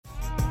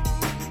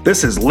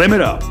This is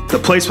Limit Up, the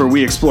place where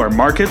we explore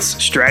markets,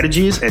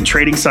 strategies, and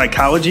trading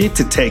psychology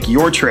to take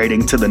your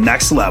trading to the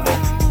next level.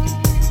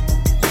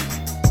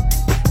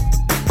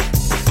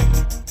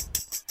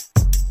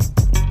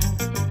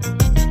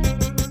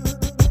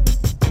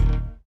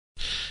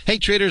 Hey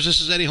traders, this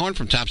is Eddie Horn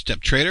from Top Step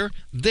Trader.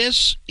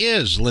 This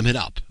is Limit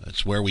Up.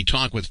 It's where we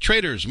talk with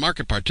traders,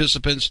 market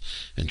participants,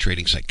 and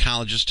trading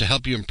psychologists to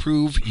help you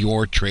improve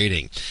your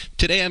trading.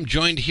 Today I'm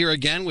joined here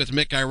again with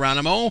Mick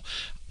Ironimo.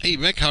 Hey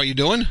Mick, how are you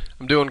doing?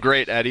 I'm doing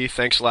great, Eddie.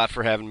 Thanks a lot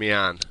for having me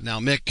on. Now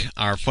Mick,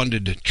 our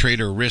funded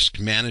trader risk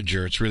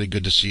manager, it's really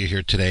good to see you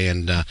here today,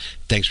 and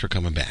thanks for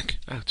coming back.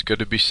 It's good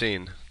to be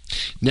seen.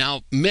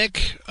 Now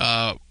Mick,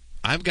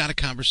 I've got a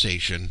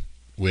conversation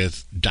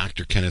with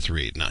Dr. Kenneth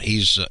Reid. Now,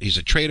 he's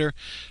a trader,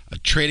 a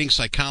trading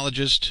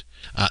psychologist.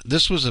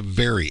 This was a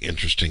very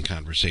interesting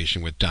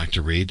conversation with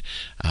Dr. Reid,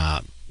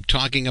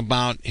 talking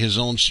about his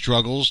own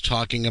struggles,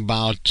 talking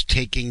about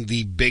taking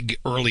the big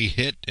early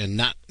hit and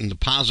not in the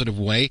positive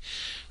way.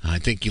 I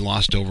think he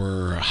lost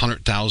over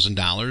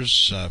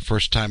 $100,000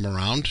 first time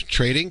around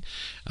trading.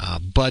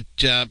 But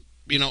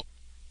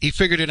he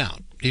figured it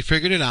out. He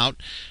figured it out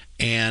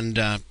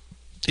and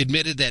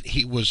admitted that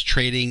he was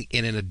trading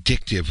in an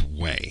addictive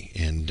way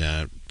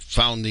and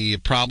found the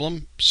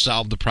problem,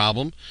 solved the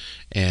problem,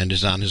 and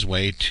is on his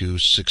way to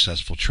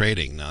successful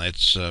trading. Now,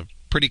 it's a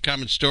pretty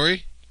common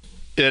story.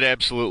 It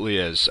absolutely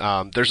is.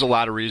 There's a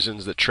lot of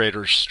reasons that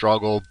traders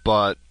struggle,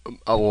 but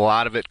a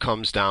lot of it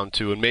comes down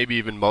to, and maybe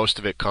even most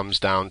of it comes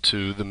down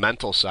to the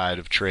mental side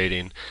of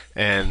trading,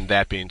 and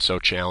that being so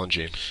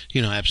challenging.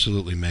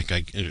 Absolutely, Mick.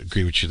 I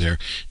agree with you there.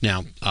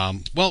 Now,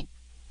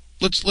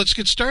 Let's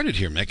get started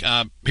here,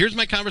 Mick. Here's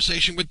my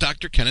conversation with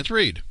Dr. Kenneth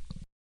Reid.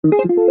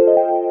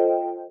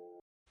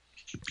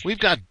 We've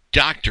got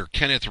Dr.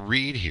 Kenneth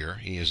Reid here.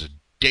 He is a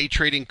day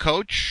trading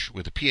coach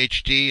with a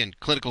PhD in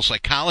clinical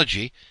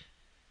psychology.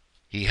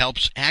 He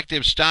helps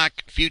active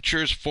stock,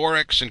 futures,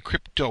 forex, and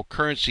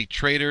cryptocurrency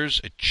traders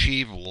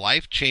achieve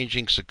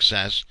life-changing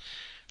success.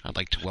 I'd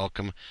like to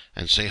welcome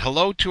and say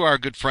hello to our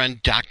good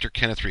friend, Dr.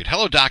 Kenneth Reid.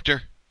 Hello,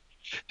 Doctor.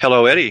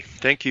 Hello, Eddie.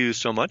 Thank you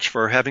so much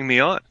for having me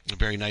on.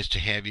 Very nice to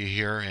have you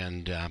here.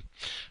 And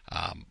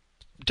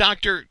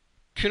Doctor,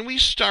 can we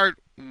start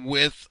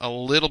with a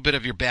little bit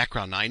of your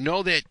background? Now, I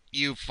know that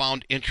you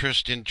found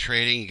interest in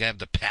trading. You have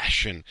the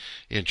passion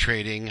in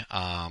trading.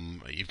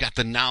 You've got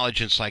the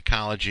knowledge in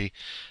psychology.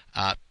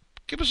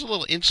 Give us a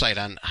little insight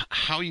on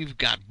how you've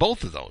got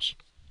both of those.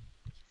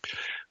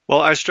 Well,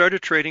 I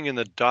started trading in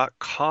the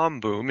dot-com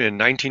boom in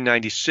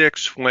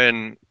 1996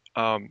 when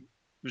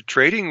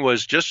trading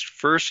was just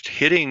first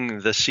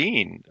hitting the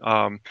scene.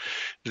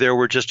 There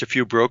were just a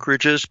few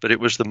brokerages, but it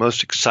was the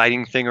most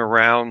exciting thing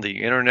around.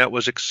 The internet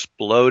was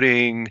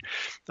exploding.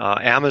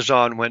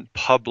 Amazon went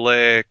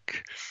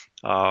public.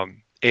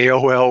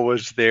 AOL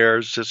was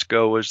there.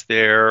 Cisco was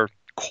there.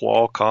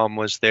 Qualcomm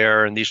was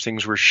there, and these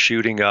things were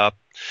shooting up.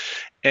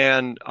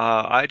 And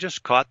I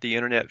just caught the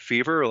internet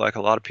fever like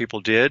a lot of people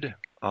did.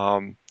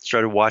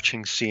 Started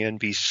watching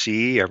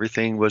CNBC.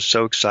 Everything was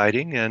so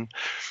exciting, and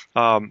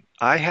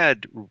I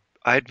had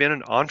been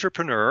an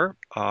entrepreneur.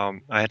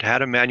 I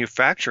had a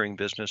manufacturing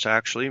business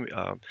actually.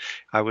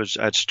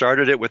 I'd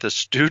started it with a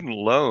student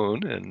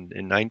loan in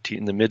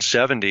the mid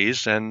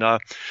 70s, and I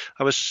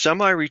was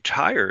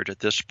semi-retired at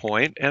this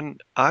point,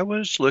 and I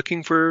was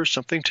looking for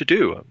something to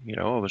do.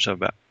 I was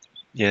about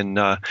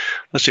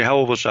let's see, how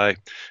old was I?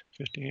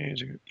 15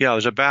 years ago. Yeah, I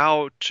was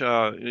about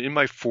in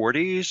my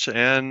 40s,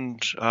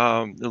 and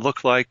it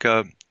looked like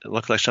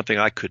something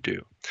I could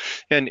do.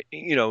 And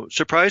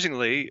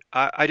surprisingly,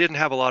 I didn't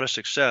have a lot of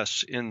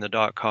success in the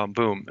dot-com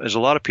boom, as a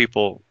lot of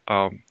people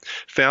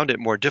found it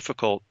more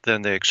difficult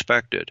than they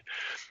expected.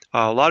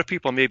 A lot of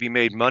people maybe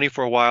made money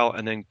for a while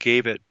and then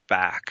gave it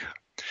back.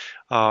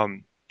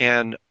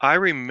 And I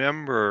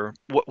remember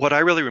what I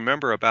really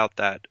remember about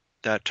that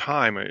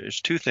time is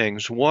two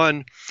things.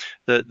 One,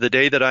 the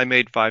day that I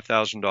made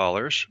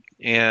 $5,000,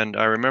 and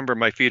I remember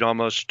my feet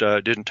almost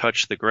didn't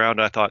touch the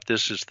ground. I thought,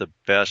 this is the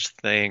best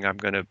thing.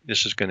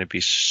 This is going to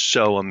be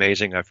so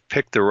amazing. I've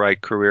picked the right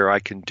career. I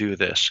can do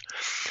this.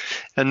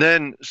 And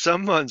then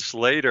some months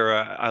later,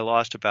 I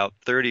lost about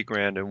 30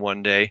 grand in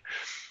one day.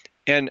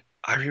 And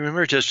I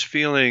remember just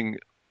feeling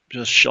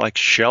just like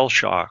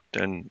shell-shocked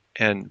and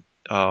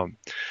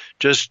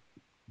just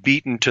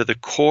beaten to the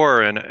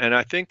core, and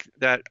I think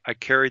that I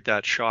carried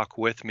that shock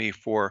with me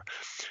for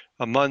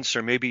months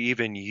or maybe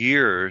even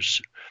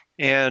years.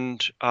 And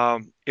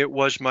it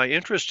was my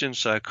interest in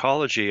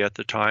psychology at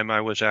the time. I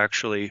was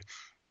actually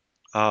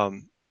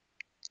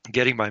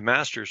getting my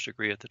master's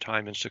degree at the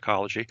time in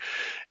psychology,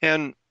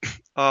 and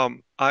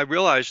I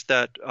realized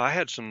that I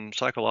had some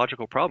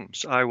psychological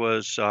problems. I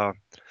was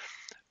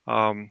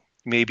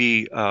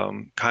maybe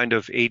kind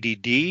of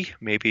ADD,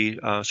 maybe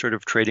sort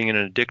of trading in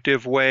an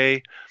addictive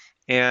way.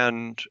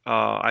 And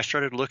I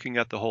started looking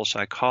at the whole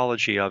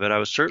psychology of it. I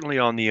was certainly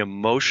on the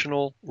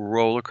emotional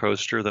roller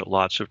coaster that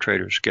lots of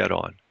traders get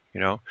on.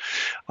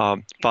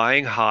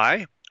 Buying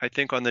high. I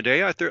think on the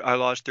day I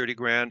lost 30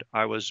 grand,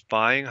 I was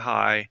buying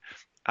high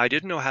I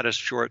didn't know how to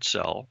short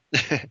sell,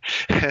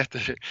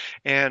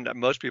 and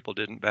most people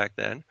didn't back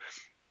then.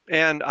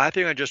 And I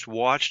think I just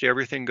watched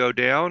everything go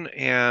down,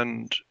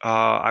 and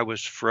I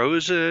was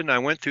frozen. I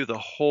went through the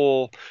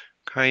whole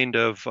kind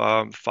of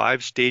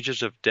 5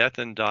 stages of death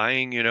and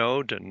dying,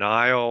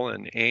 denial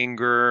and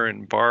anger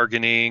and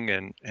bargaining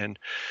and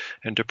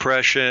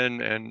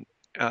depression, and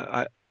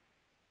I,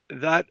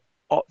 that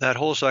that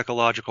whole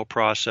psychological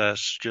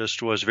process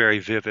just was very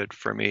vivid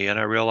for me, and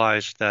I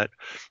realized that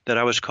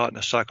I was caught in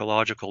a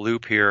psychological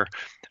loop here.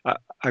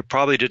 I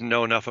probably didn't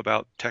know enough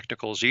about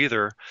technicals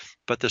either,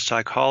 but the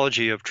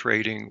psychology of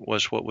trading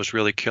was what was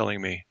really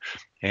killing me,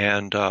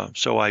 and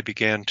so I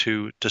began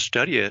to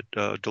study it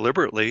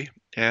deliberately,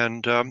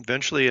 and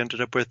eventually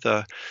ended up with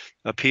a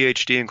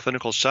PhD in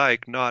clinical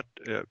psych, not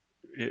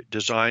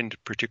designed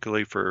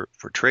particularly for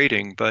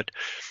trading, but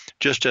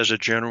just as a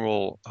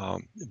general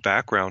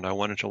background. I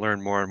wanted to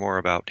learn more and more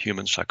about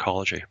human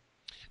psychology.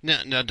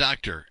 Now,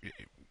 doctor,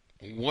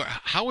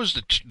 how was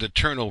the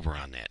turnover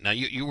on that? Now,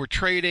 you were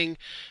trading,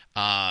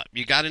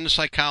 you got into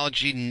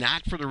psychology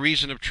not for the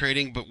reason of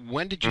trading, but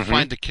when did you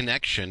find the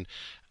connection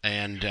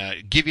and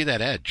give you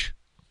that edge?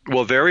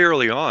 Well, very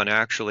early on,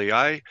 actually.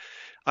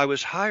 I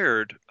was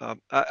hired.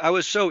 I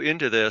was so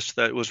into this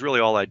that it was really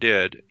all I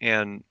did,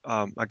 and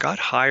I got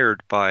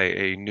hired by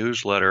a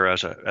newsletter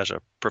as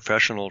a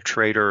professional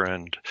trader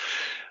and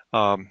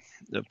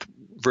the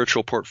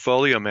virtual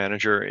portfolio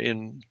manager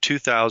in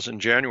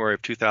January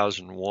of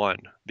 2001,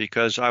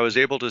 because I was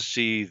able to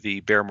see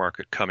the bear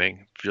market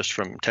coming just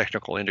from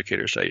technical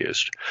indicators I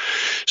used.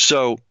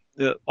 So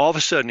all of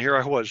a sudden, here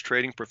I was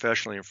trading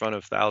professionally in front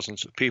of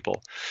thousands of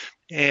people,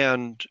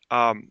 and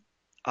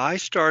I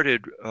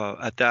started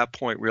at that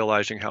point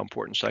realizing how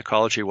important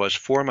psychology was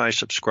for my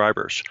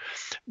subscribers.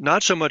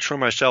 Not so much for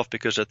myself,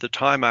 because at the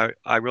time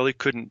I really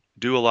couldn't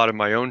do a lot of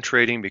my own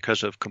trading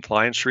because of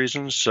compliance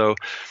reasons. So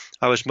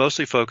I was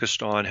mostly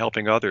focused on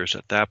helping others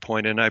at that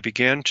point, and I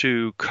began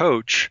to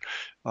coach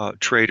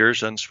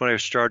traders. And that's when I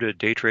started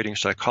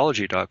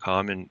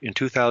daytradingpsychology.com in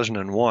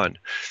 2001,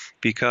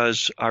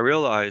 because I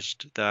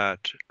realized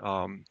that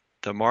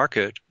the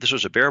market, this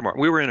was a bear market.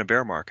 We were in a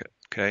bear market,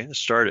 okay? It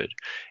started.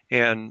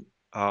 And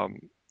I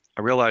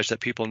realized that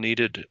people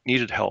needed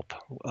help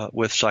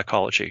with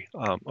psychology.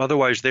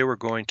 Otherwise, they were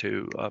going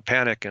to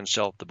panic and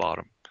sell at the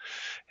bottom.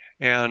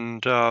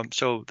 And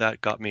so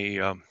that got me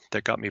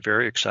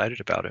very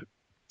excited about it,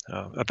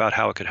 about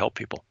how it could help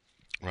people.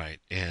 Right,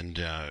 and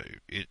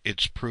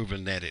it's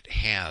proven that it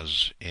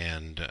has,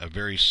 and a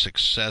very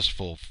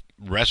successful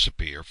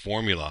recipe or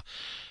formula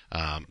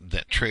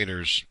that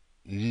traders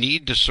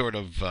need to sort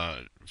of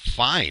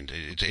find.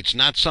 It's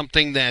not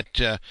something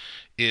that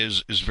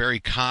is very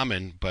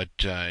common, but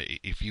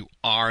if you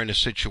are in a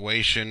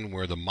situation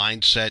where the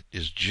mindset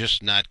is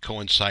just not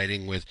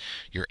coinciding with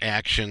your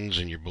actions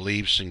and your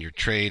beliefs and your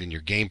trade and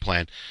your game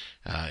plan,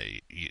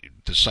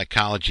 the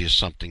psychology is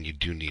something you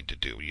do need to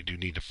do. You do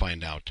need to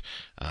find out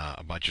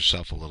about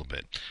yourself a little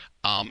bit.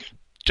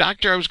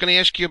 Doctor, I was going to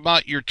ask you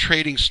about your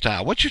trading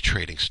style. What's your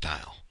trading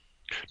style?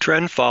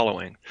 Trend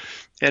following.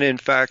 And in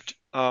fact,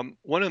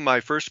 one of my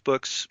first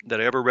books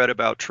that I ever read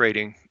about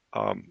trading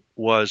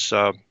was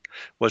I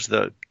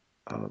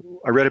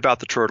read about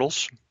the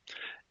turtles,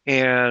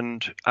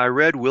 and I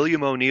read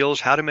William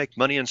O'Neill's How to Make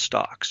Money in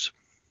Stocks,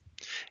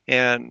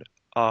 and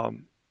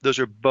those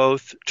are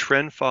both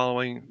trend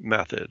following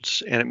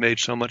methods, and it made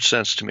so much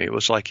sense to me. It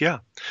was like,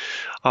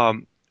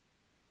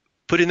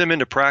 putting them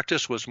into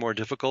practice was more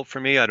difficult for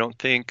me. I don't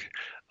think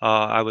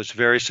I was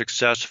very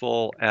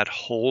successful at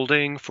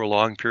holding for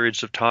long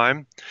periods of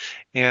time,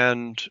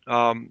 and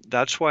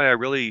that's why I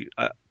really,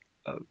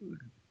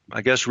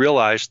 I guess,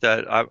 realized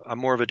that I'm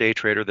more of a day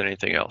trader than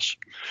anything else.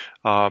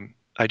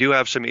 I do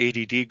have some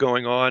ADD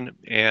going on,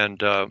 and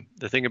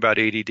the thing about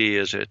ADD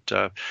is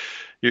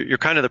you're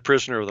kind of the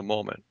prisoner of the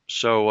moment.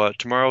 So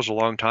tomorrow's a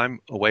long time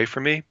away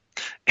from me,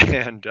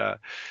 and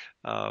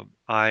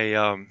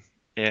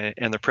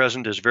and the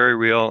present is very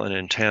real and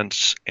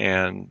intense,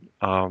 and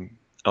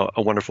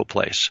a wonderful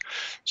place.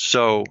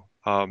 So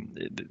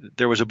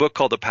there was a book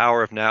called The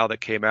Power of Now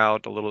that came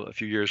out a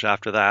few years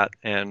after that,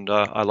 and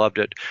I loved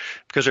it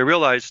because I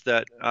realized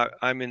that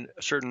I'm in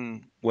a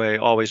certain way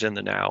always in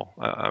the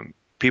now.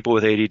 People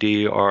with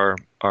ADD are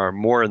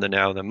more in the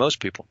now than most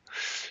people.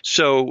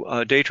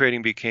 So day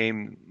trading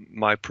became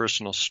my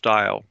personal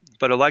style.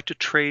 But I like to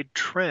trade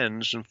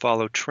trends and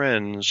follow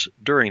trends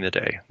during the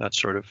day.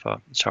 That's sort of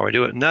that's how I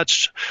do it. And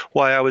that's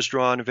why I was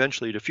drawn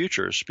eventually to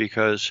futures,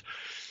 because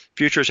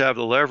futures have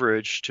the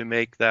leverage to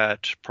make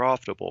that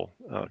profitable,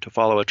 to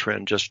follow a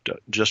trend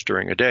just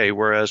during a day.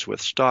 Whereas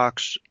with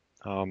stocks,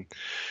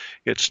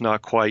 it's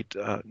not quite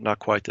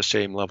the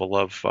same level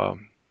of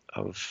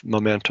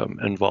momentum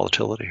and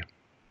volatility.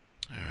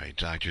 All right,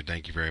 Doctor,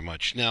 thank you very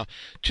much. Now,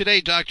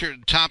 today, Doctor,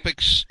 the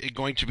topic's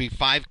going to be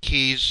 5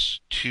 keys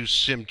to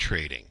sim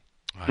trading.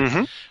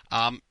 Right.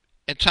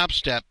 At Top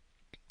Step,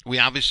 we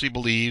obviously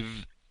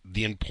believe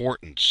the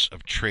importance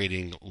of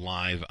trading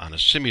live on a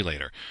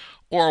simulator,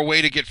 or a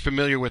way to get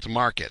familiar with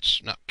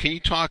markets. Now, can you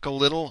talk a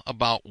little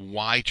about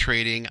why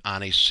trading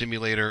on a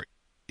simulator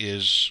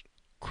is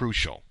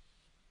crucial?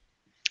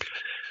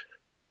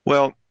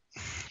 Well,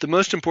 the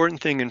most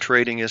important thing in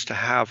trading is to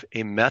have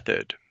a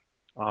method.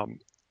 Um,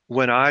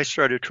 when I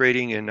started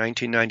trading in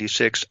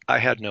 1996, I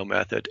had no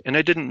method, and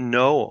I didn't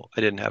know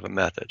I didn't have a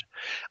method.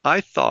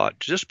 I thought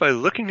just by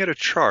looking at a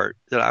chart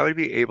that I would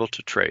be able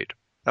to trade.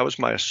 That was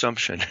my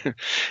assumption.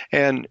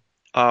 And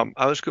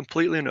I was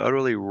completely and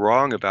utterly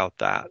wrong about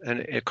that. And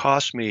it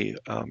cost me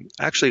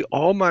actually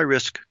all my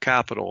risk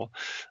capital.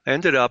 I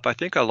ended up, I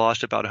think I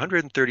lost about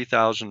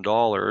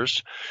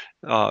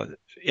 $130,000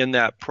 in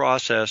that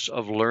process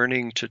of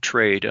learning to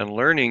trade and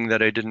learning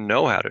that I didn't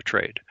know how to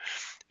trade.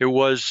 It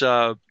was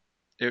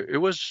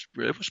it was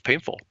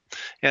painful,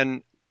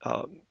 and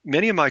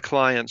many of my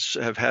clients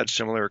have had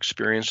similar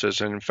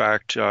experiences. And in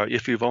fact,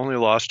 if you've only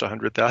lost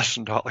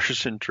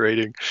 $100,000 in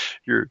trading,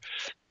 you're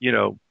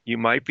you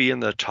might be in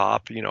the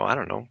top, I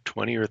don't know,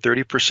 20 or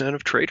 30%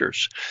 of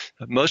traders.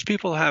 Most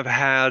people have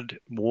had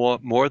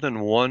more than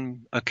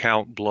one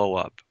account blow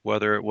up,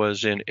 whether it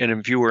was and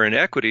if you were in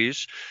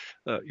equities,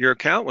 your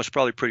account was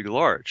probably pretty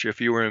large.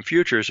 If you were in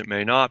futures, it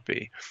may not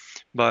be.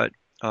 But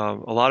a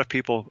lot of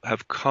people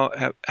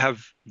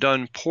have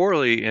done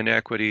poorly in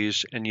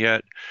equities, and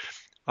yet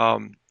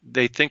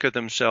they think of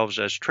themselves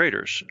as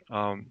traders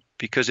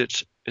because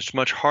it's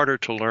much harder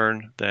to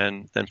learn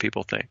than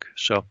people think.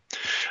 So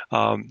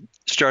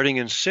starting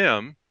in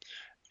sim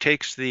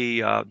takes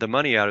the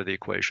money out of the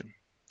equation,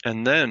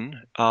 and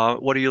then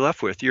what are you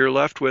left with? You're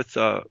left with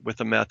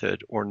a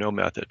method or no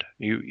method.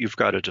 You've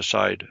got to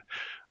decide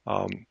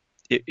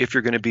if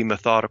you're going to be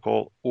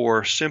methodical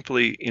or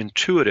simply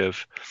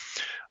intuitive.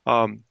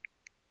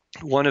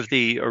 One of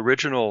the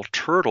original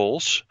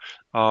turtles,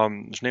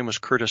 his name was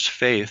Curtis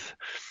Faith.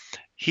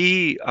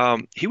 He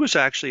was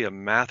actually a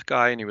math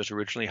guy, and he was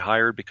originally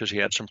hired because he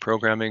had some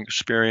programming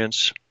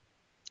experience.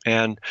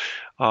 And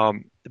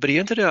but he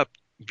ended up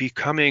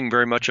becoming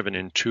very much of an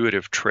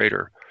intuitive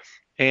trader,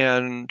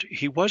 and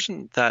he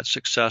wasn't that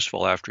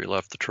successful after he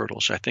left the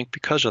Turtles. I think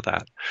because of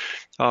that,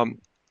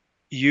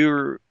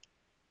 your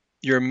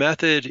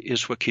method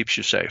is what keeps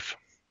you safe.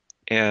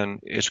 And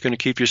it's going to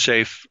keep you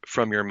safe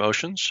from your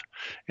emotions,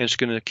 and it's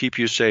going to keep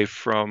you safe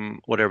from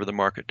whatever the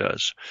market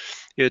does.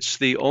 It's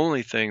the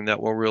only thing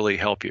that will really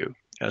help you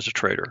as a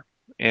trader.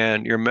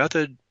 And your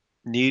method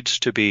needs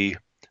to be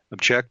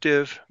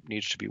objective,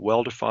 needs to be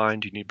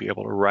well-defined. You need to be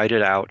able to write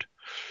it out.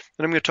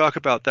 And I'm going to talk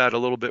about that a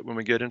little bit when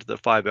we get into the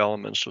 5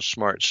 elements of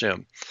Smart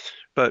Sim.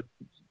 But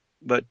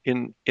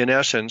in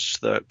essence,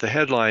 the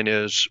headline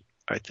is,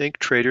 I think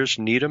traders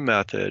need a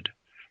method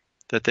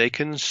that they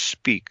can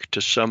speak to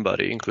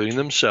somebody, including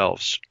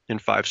themselves, in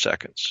 5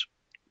 seconds.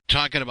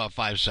 Talking about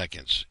 5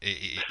 seconds,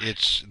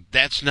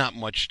 that's not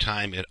much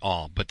time at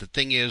all. But the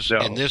thing is,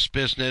 in this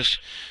business,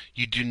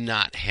 you do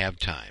not have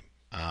time.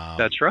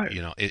 That's right.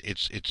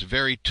 It's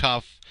very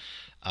tough.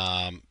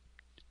 A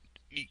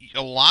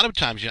lot of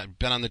times, I've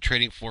been on the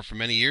trading floor for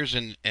many years,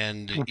 and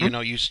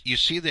you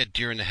see that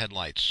deer in the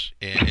headlights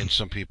in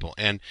some people,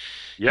 and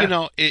you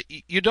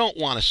don't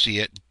want to see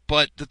it.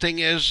 But the thing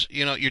is,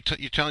 you're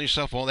telling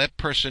yourself, well, that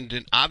person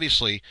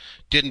obviously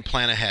didn't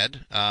plan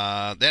ahead.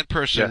 That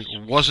person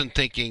wasn't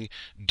thinking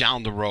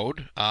down the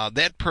road.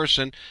 That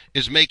person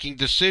is making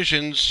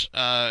decisions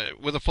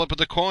with a flip of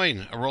the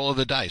coin, a roll of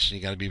the dice, and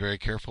you got to be very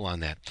careful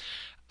on that.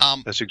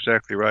 That's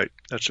exactly right.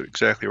 That's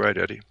exactly right,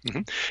 Eddie.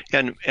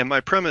 And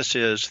my premise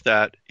is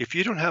that if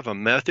you don't have a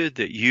method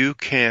that you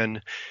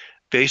can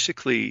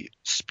basically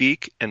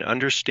speak and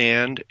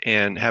understand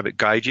and have it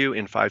guide you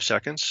in 5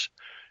 seconds,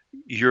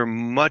 you're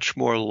much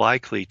more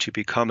likely to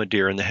become a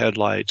deer in the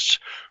headlights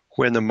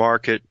when the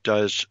market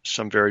does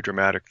some very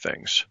dramatic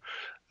things.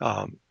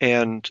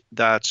 And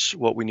that's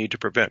what we need to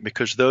prevent,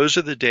 because those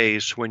are the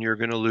days when you're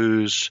going to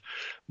lose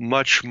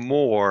much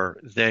more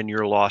than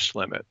your loss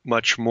limit,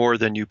 much more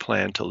than you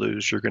plan to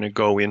lose. You're going to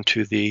go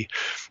into the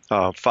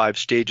 5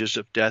 stages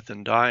of death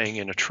and dying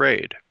in a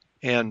trade.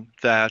 And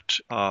that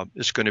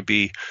is going to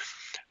be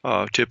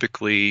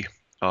typically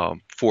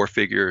 4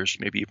 figures,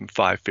 maybe even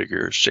 5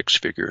 figures, 6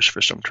 figures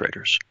for some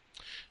traders.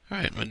 All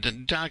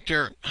right,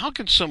 Doctor, how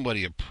can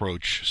somebody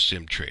approach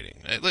sim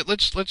trading?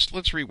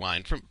 Let's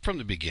rewind from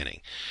the beginning.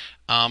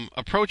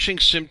 Approaching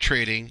sim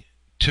trading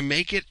to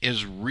make it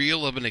as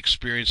real of an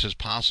experience as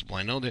possible.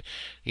 I know that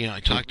I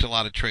talk to a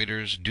lot of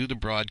traders, do the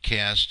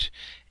broadcast,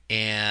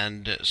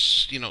 and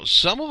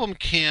some of them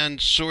can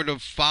sort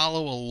of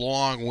follow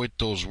along with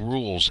those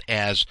rules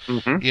as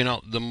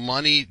the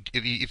money.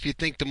 If you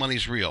think the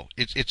money's real,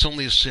 it's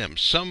only a sim.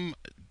 Some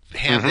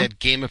have that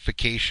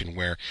gamification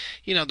where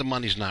the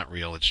money's not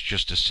real, it's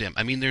just a sim.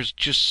 I mean, there's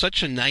just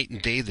such a night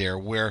and day there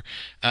where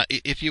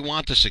if you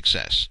want the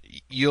success,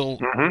 you'll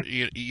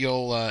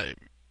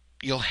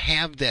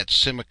have that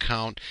sim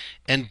account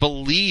and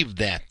believe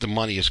that the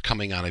money is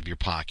coming out of your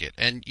pocket,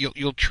 and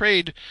you'll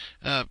trade.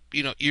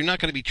 You're not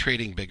going to be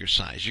trading bigger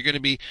size. You're going to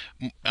be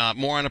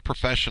more on a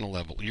professional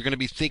level. You're going to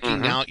be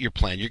thinking out your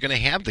plan. You're going to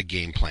have the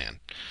game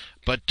plan.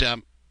 But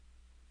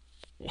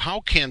how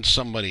can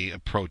somebody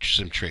approach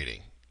sim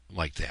trading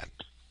like that?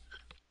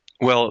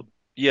 Well,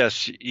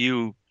 yes,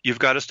 you you've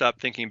got to stop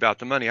thinking about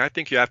the money. I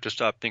think you have to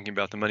stop thinking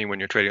about the money when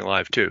you're trading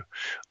live too.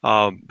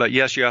 But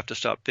yes, you have to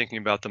stop thinking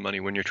about the money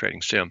when you're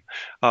trading sim.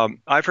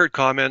 I've heard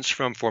comments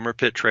from former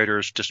pit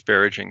traders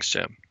disparaging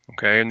sim.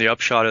 Okay, and the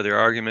upshot of their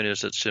argument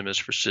is that sim is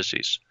for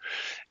sissies.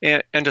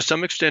 And to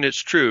some extent, it's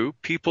true.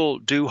 People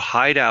do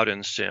hide out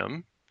in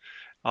sim.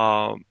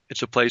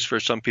 It's a place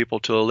for some people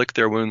to lick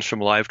their wounds from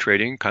live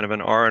trading, kind of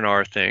an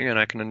R&R thing, and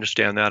I can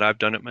understand that. I've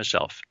done it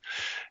myself.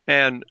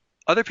 And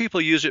other people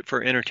use it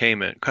for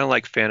entertainment, kind of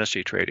like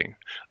fantasy trading,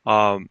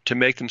 to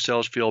make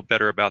themselves feel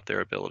better about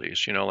their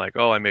abilities. You know, like,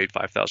 oh, I made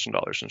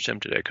 $5,000 in sim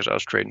today because I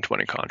was trading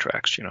 20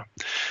 contracts, you know.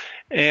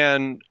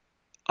 And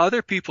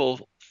other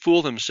people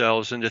fool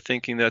themselves into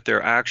thinking that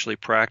they're actually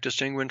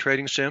practicing when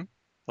trading sim,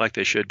 like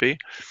they should be,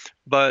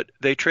 but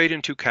they trade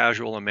in too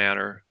casual a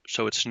manner,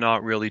 so it's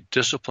not really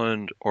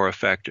disciplined or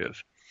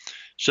effective.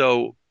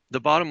 So the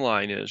bottom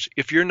line is,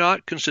 if you're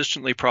not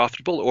consistently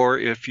profitable, or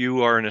if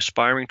you are an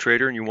aspiring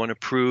trader and you want to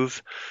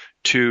prove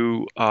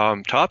to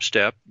Top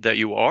Step that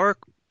you are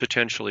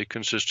potentially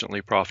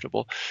consistently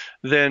profitable,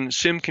 then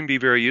sim can be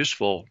very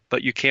useful,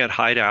 but you can't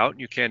hide out,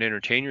 you can't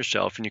entertain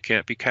yourself, and you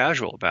can't be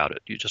casual about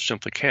it. You just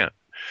simply can't.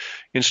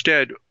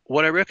 Instead,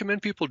 what I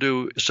recommend people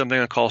do is something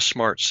I call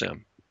Smart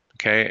Sim.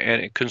 Okay,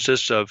 and it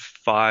consists of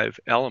 5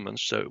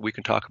 elements that we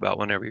can talk about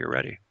whenever you're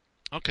ready.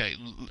 Okay,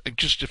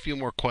 just a few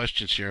more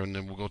questions here, and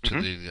then we'll go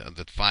to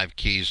the 5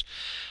 keys.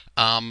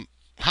 How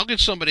can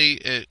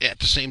somebody at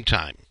the same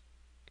time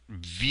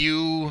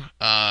view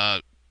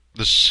the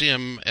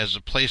sim as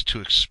a place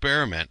to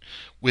experiment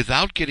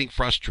without getting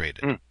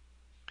frustrated?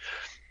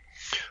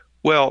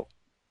 Well,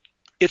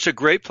 it's a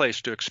great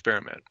place to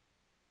experiment.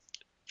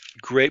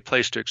 Great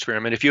place to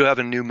experiment. If you have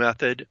a new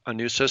method, a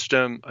new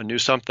system, a new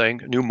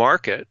something, a new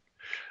market,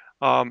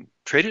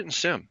 trade it in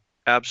sim.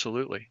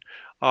 Absolutely.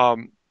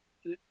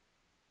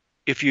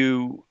 If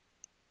you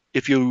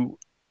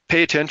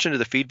pay attention to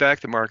the feedback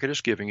the market is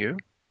giving you,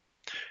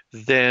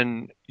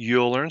 then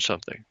you'll learn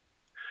something.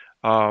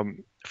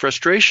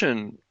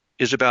 Frustration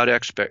is about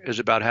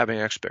having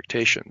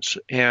expectations,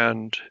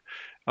 and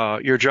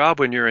your job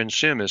when you're in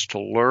sim is to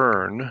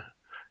learn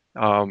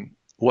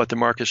what the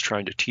market's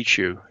trying to teach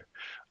you,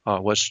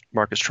 what the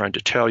market's trying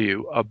to tell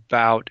you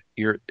about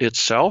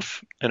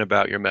itself and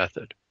about your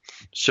method.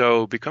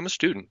 So become a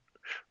student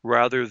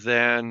rather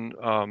than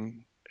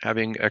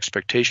having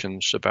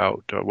expectations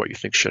about what you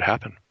think should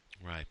happen.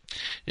 Right.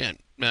 Yeah.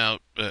 Now,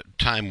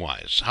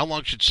 time-wise, how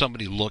long should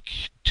somebody look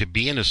to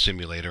be in a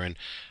simulator, and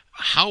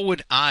how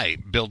would I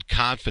build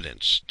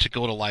confidence to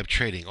go to live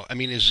trading? I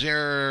mean, is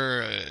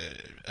there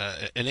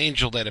an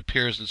angel that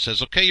appears and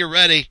says, "Okay, you're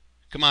ready.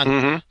 Come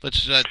on,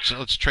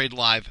 let's trade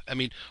live"? I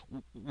mean,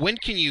 when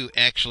can you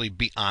actually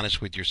be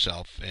honest with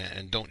yourself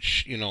and don't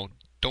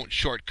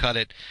shortcut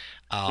it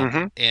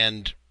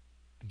and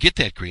get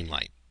that green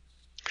light?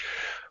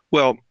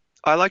 Well,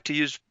 I like to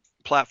use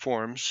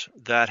platforms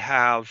that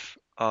have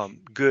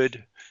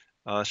good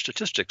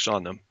statistics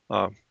on them.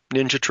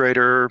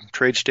 NinjaTrader,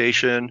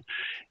 TradeStation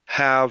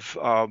have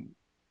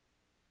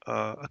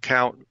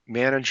account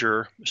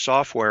manager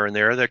software in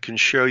there that can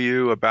show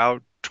you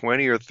about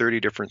 20 or 30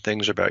 different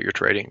things about your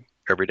trading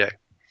every day.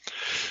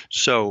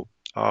 So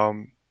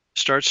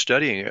start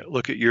studying it.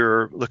 Look at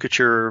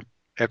your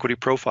equity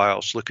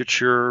profiles, look at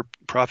your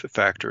profit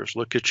factors,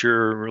 look at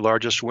your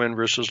largest win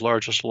versus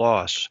largest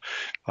loss,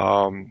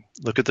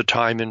 look at the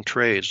time in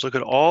trades, look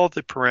at all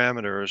the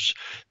parameters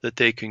that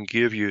they can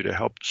give you to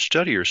help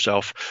study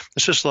yourself.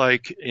 It's just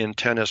like in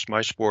tennis,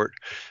 my sport,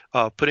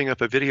 putting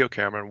up a video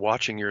camera and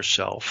watching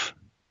yourself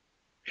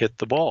hit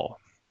the ball.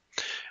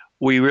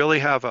 We really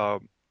have a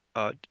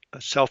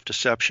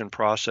self-deception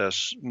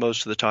process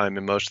most of the time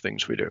in most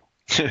things we do.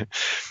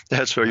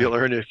 That's where you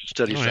learn to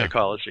study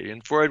psychology.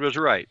 And Freud was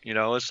right. You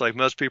know, it's like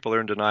most people are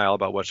in denial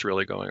about what's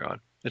really going on.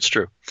 It's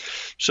true.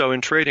 So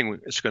in trading,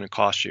 it's going to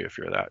cost you if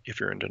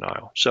you're in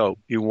denial. So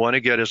you want to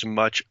get as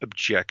much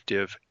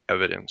objective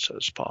evidence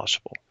as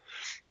possible.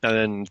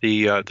 And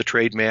then the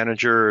trade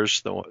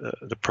managers,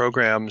 the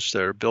programs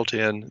that are built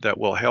in that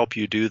will help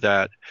you do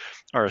that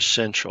are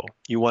essential.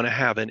 You want to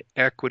have an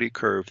equity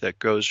curve that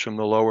goes from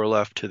the lower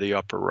left to the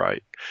upper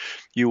right.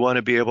 You want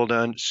to be able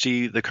to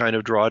see the kind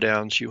of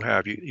drawdowns you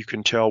have. You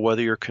can tell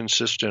whether you're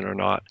consistent or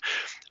not.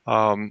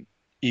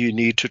 You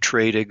need to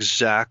trade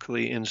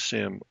exactly in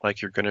sim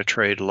like you're going to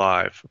trade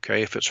live,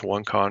 okay? If it's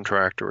 1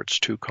 contract or it's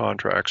 2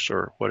 contracts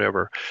or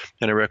whatever.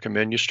 And I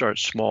recommend you start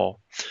small.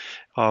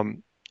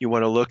 You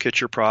want to look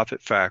at your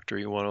profit factor.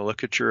 You want to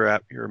look at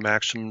your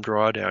maximum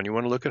drawdown. You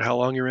want to look at how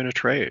long you're in a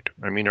trade.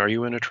 I mean, are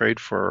you in a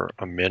trade for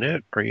a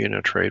minute? Or are you in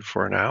a trade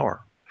for an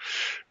hour?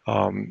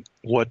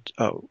 What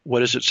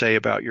does it say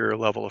about your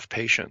level of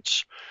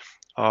patience?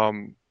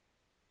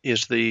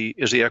 Is the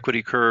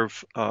equity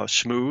curve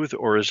smooth,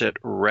 or is it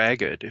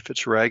ragged? If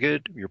it's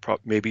ragged,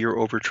 maybe you're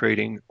over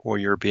trading or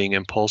you're being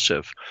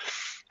impulsive.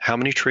 How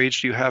many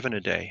trades do you have in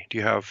a day? Do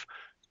you have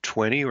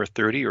 20 or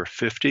 30 or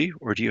 50,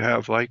 or do you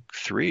have like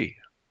 3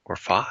 or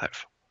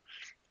 5?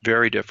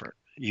 Very different.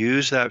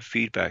 Use that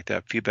feedback.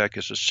 That feedback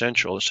is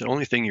essential. It's the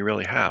only thing you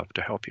really have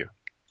to help you.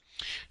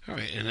 All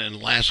right, and then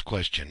last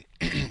question.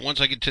 Once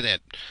I get to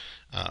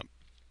uh,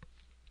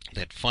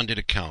 that funded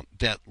account,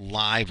 that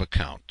live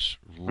account,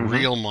 Mm-hmm.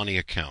 real money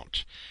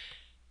account,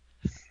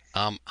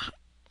 um,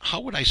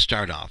 how would I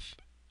start off?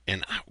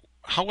 And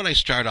how would I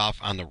start off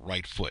on the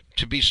right foot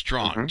to be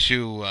strong, Mm-hmm.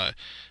 to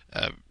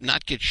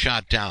not get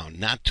shot down,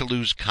 not to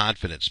lose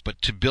confidence,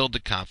 but to build the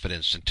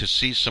confidence and to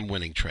see some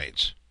winning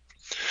trades?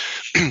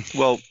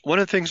 Well, one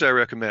of the things I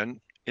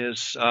recommend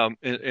is, and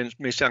it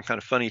may sound kind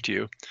of funny to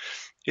you,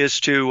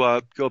 is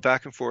to go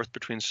back and forth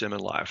between sim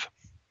and live,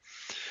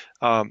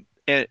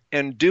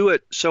 and do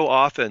it so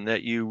often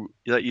that you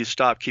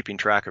stop keeping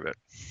track of it.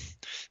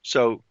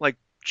 So, like,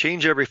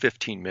 change every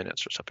 15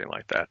 minutes or something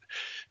like that,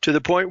 to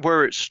the point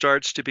where it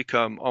starts to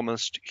become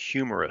almost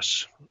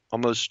humorous,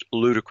 almost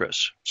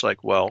ludicrous. It's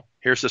like, well,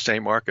 here's the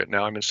same market.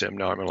 Now I'm in sim.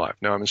 Now I'm in live.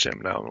 Now I'm in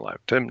sim. Now I'm in live.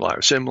 Sim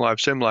live. Sim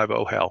live. Sim live.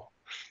 Oh hell!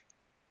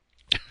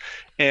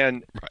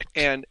 And Right.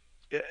 and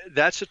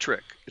that's a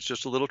trick. It's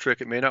just a little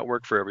trick. It may not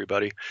work for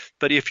everybody,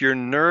 but if you're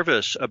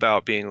nervous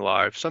about being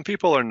live, some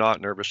people are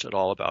not nervous at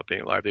all about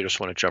being live. They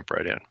just want to jump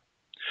right in.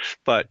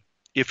 But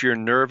if you're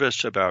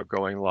nervous about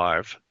going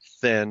live,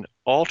 then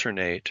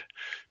alternate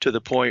to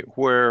the point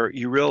where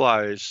you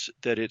realize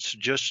that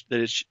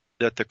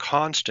that the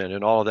constant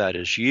and all of that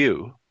is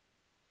you.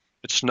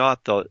 It's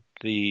not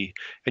and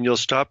you'll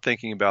stop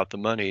thinking about the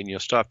money and you'll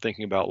stop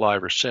thinking about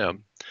live or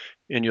sim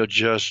and you'll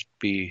just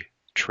be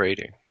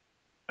trading.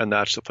 And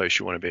that's the place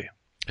you want to be.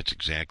 That's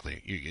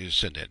exactly. You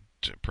said that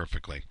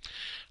perfectly.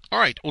 All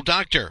right. Well,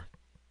 doctor,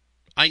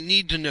 I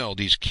need to know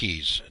these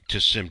keys to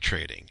sim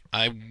trading.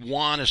 I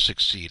want to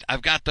succeed.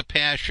 I've got the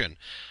passion.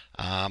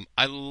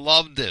 I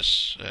love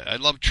this. I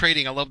love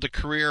trading. I love the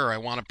career. I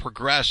want to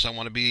progress. I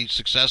want to be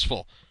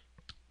successful.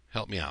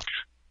 Help me out.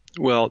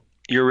 Well,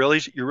 you're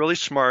really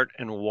smart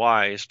and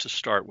wise to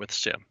start with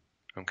sim.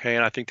 Okay,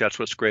 and I think that's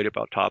what's great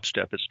about Top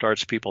Step. It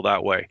starts people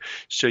that way.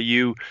 So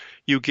you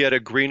get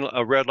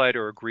a red light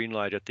or a green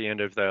light at the end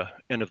of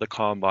the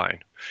combine.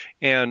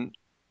 And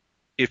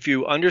if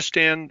you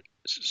understand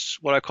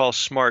what I call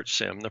smart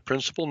sim, the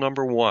principle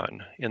number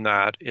one in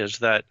that is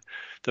that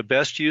the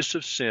best use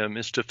of sim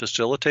is to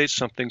facilitate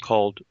something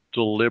called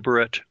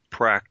deliberate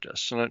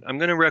practice. And I'm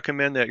going to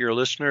recommend that your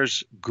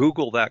listeners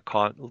Google that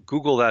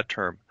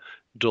term,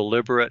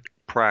 deliberate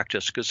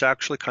practice, because it's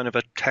actually kind of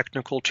a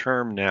technical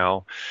term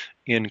now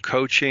in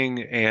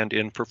coaching and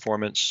in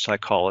performance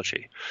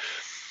psychology.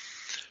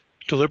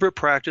 Deliberate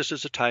practice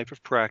is a type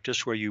of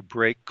practice where you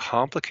break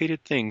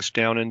complicated things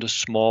down into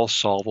small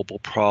solvable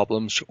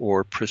problems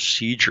or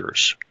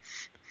procedures.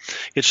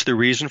 It's the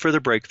reason for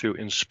the breakthrough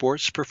in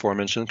sports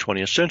performance in the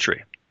 20th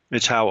century.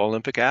 It's how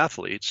Olympic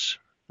athletes,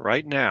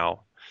 right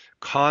now,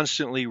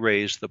 constantly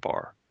raise the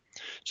bar,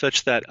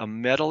 such that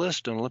an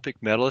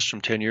Olympic medalist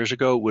from 10 years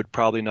ago would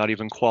probably not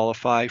even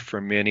qualify for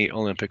many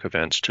Olympic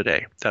events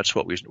today. That's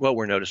what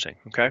we're noticing,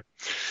 okay?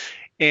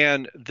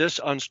 And this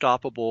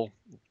unstoppable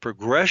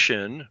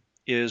progression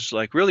is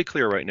like really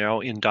clear right now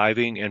in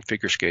diving and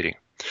figure skating.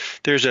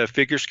 There's a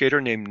figure skater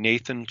named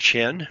Nathan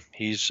Chen.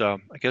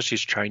 I guess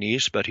he's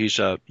Chinese, but he's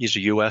a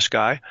U.S.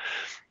 guy,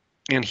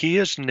 and he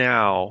is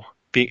now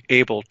being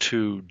able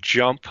to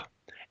jump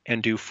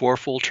and do 4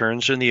 full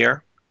turns in the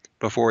air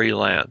before he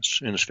lands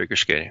in his figure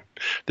skating.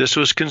 This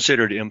was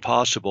considered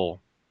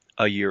impossible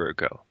a year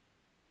ago.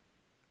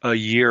 A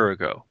year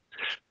ago.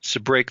 It's a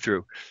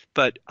breakthrough.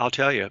 But I'll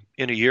tell you,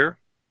 in a year,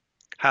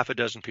 half a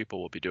dozen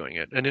people will be doing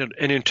it. And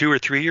in 2 or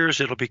 3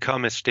 years, it'll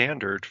become a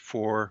standard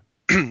for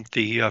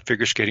the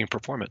figure skating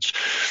performance.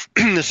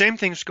 The same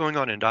thing's going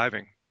on in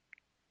diving.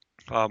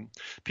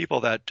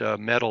 People that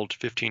medaled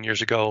 15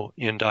 years ago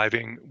in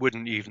diving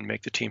wouldn't even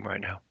make the team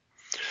right now.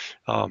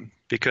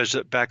 Because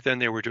back then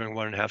they were doing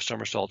 1.5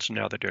 somersaults and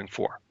now they're doing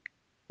 4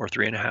 or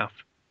 3.5.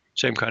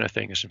 Same kind of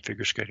thing as in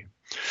figure skating.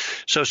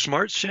 So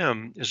Smart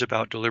Sim is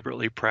about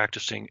deliberately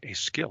practicing a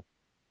skill,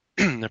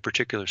 a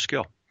particular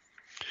skill.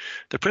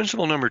 The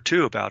principle number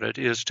 2 about it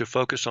is to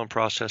focus on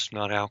process,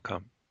 not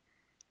outcome.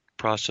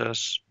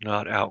 Process,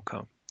 not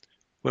outcome.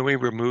 When we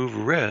remove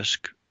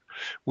risk,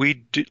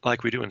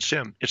 like we do in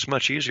sim, it's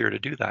much easier to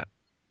do that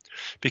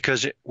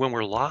because when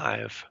we're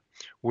live,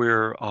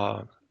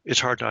 it's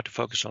hard not to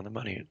focus on the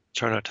money. It's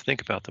hard not to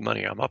think about the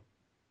money. I'm up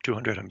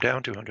 200, I'm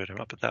down 200,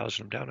 I'm up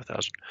 1,000, I'm down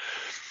 1,000.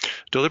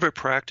 Deliberate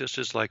practice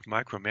is like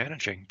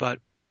micromanaging, but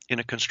in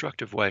a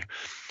constructive way.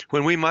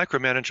 When we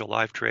micromanage a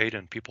live trade,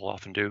 and people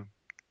often do,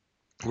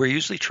 we're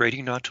usually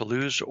trading not to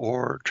lose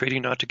or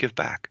trading not to give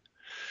back.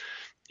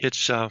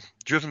 It's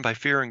driven by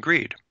fear and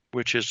greed,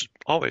 which is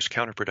always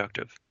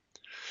counterproductive.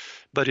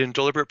 But in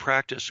deliberate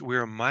practice,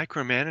 we're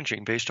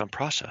micromanaging based on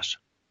process,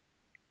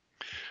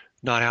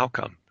 not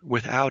outcome,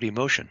 without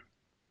emotion.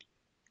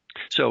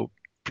 So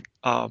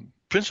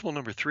principle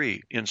number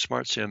 3 in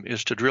Smart Sim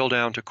is to drill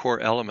down to core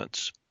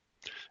elements.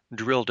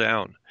 Drill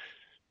down.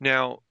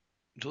 Now,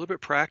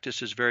 deliberate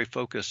practice is very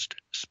focused,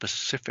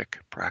 specific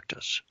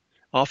practice,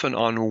 often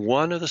on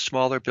one of the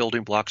smaller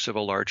building blocks of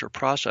a larger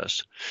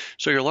process.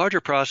 So your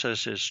larger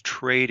process is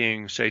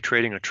trading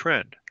a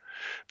trend.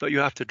 but you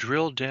have to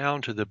drill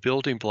down to the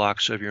building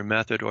blocks of your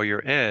method or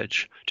your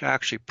edge to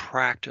actually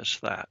practice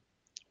that.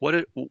 What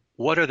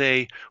are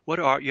they?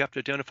 You have to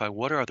identify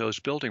what are those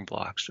building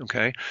blocks,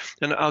 okay?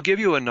 And I'll give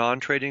you a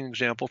non-trading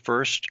example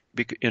first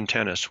in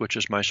tennis, which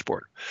is my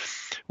sport.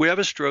 We have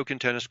a stroke in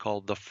tennis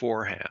called the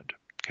forehand.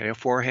 Okay, a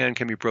forehand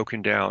can be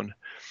broken down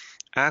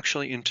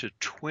actually into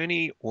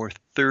 20 or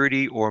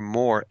 30 or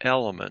more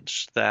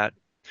elements that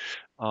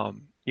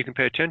you can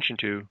pay attention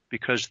to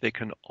because they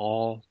can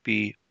all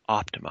be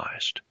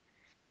optimized.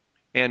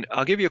 And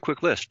I'll give you a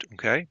quick list,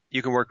 okay?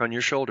 You can work on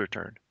your shoulder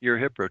turn, your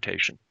hip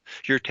rotation,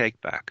 your take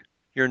back,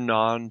 your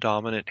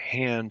non-dominant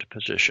hand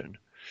position,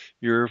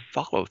 your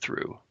follow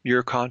through,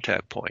 your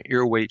contact point,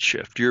 your weight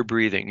shift, your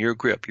breathing, your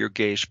grip, your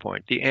gaze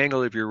point, the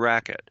angle of your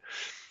racket,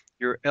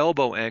 your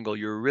elbow angle,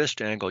 your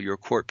wrist angle, your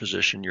court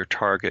position, your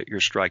target,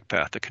 your strike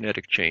path, the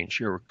kinetic change,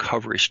 your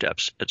recovery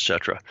steps,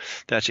 etc.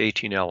 That's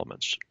 18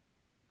 elements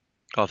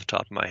off the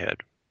top of my head.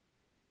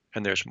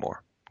 And there's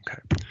more. Okay.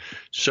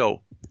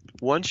 So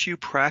once you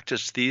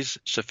practice these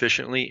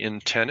sufficiently in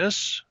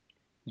tennis,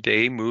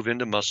 they move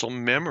into muscle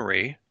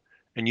memory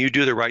and you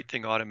do the right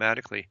thing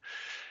automatically.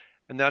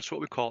 And that's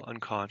what we call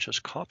unconscious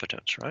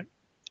competence, right?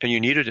 And you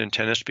need it in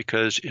tennis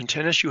because in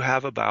tennis you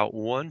have about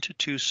 1 to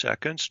 2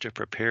 seconds to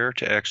prepare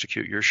to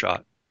execute your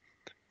shot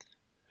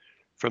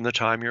from the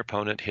time your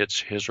opponent hits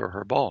his or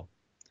her ball.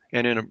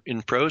 And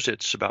in pros,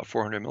 it's about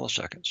 400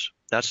 milliseconds.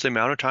 That's the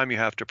amount of time you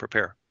have to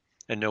prepare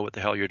and know what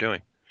the hell you're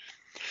doing.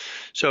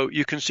 So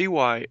you can see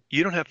why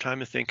you don't have time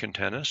to think in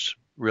tennis,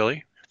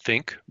 really,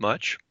 think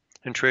much.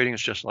 And trading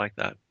is just like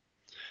that.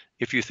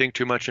 If you think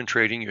too much in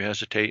trading, you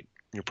hesitate.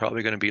 You're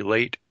probably going to be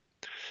late.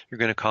 You're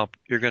going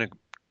to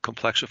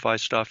complexify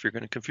stuff. You're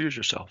going to confuse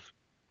yourself.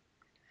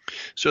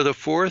 So the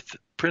fourth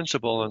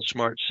principle in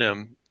Smart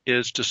Sim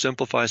is to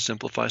simplify,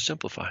 simplify,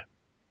 simplify.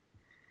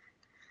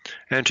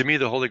 And to me,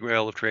 the holy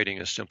grail of trading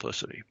is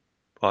simplicity.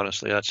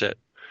 Honestly, that's it.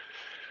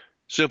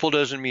 Simple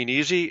doesn't mean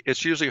easy.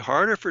 It's usually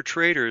harder for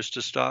traders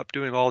to stop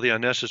doing all the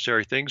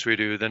unnecessary things we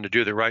do than to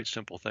do the right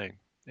simple thing.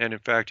 And in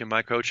fact, in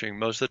my coaching,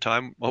 most of the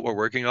time, what we're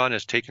working on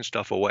is taking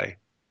stuff away.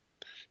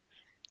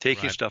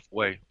 Taking stuff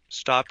away.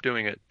 Stop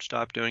doing it.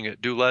 Stop doing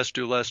it. Do less,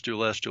 do less, do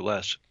less, do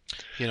less.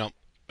 You know,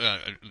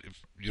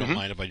 if you don't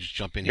mind if I just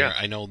jump in here,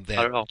 I know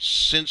that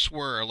since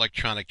we're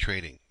electronic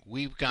trading,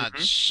 we've got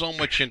so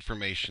much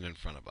information in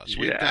front of us.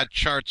 We've got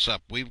charts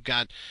up. We've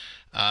got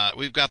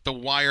the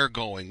wire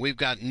going. We've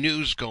got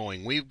news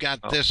going. We've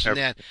got this and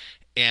that.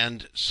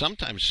 And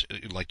sometimes,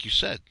 like you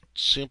said,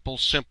 simple,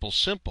 simple,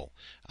 simple.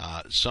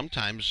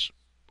 Sometimes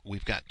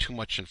we've got too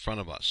much in front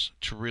of us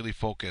to really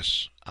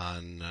focus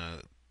on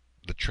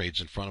the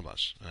trades in front of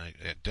us. I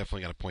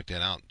definitely got to point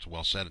that out. It's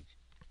well said.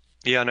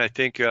 Yeah, and I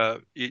think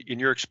in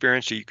your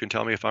experience, you can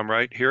tell me if I'm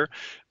right here,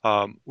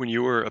 when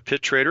you were a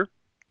pit trader,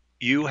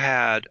 you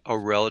had a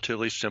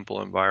relatively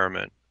simple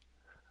environment.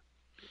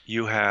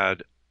 You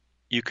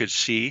could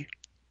see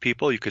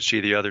people, you could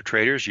see the other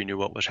traders, you knew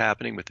what was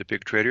happening with the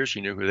big traders,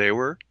 you knew who they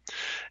were,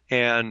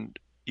 and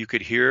you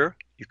could hear,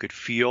 you could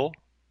feel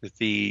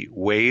the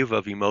wave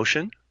of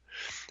emotion.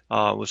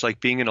 It was like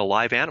being in a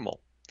live animal.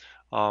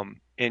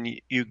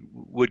 And you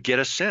would get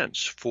a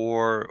sense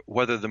for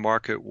whether the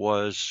market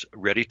was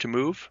ready to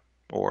move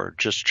or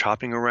just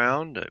chopping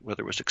around,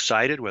 whether it was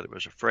excited, whether it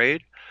was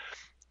afraid.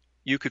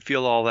 You could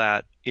feel all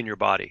that in your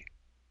body,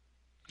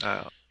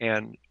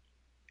 and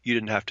you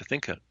didn't have to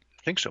think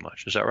so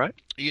much. Is that right?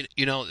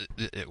 You know,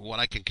 what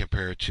I can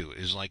compare it to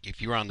is like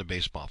if you're on the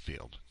baseball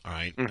field, all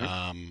right?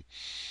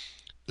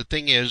 The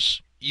thing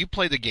is, you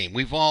play the game.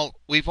 We've all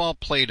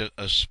played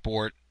a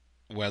sport,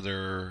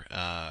 whether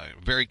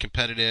very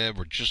competitive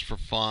or just for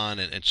fun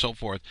and so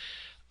forth.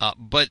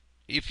 But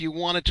if you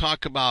want to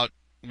talk about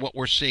what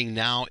we're seeing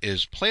now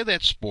is play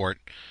that sport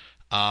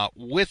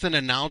with an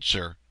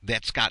announcer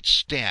that's got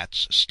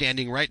stats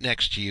standing right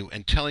next to you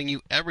and telling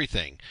you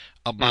everything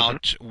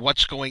about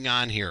what's going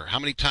on here. How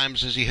many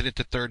times has he hit it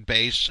to third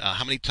base?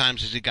 How many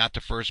times has he got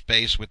to first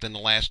base within the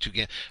last 2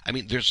 games? I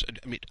mean,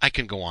 I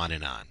can go on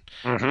and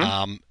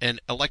on. And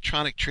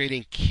electronic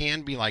trading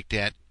can be like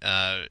that,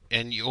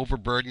 and you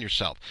overburden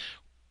yourself.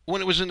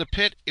 When it was in the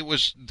pit,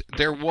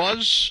 there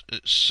was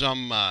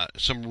some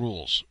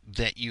rules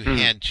that you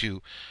had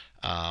to.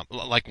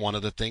 Like one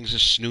of the things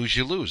is snooze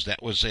you lose.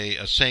 That was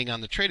a saying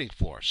on the trading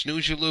floor.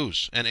 Snooze you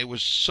lose, and it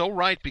was so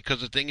right because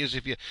the thing is,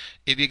 if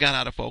you got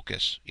out of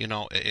focus,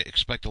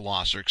 expect a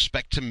loss or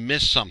expect to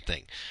miss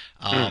something,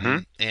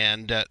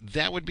 and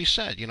that would be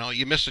said.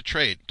 You miss a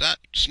trade,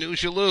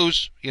 snooze you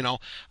lose.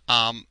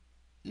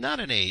 Not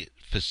in a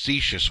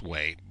facetious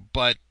way,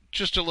 but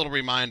just a little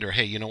reminder.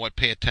 Hey, you know what?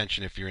 Pay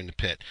attention if you're in the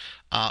pit.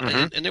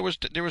 And there was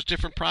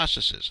different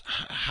processes.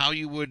 How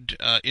you would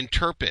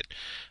interpret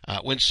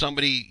when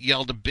somebody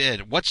yelled a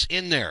bid. What's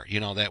in there?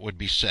 That would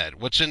be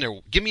said. What's in there?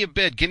 Give me a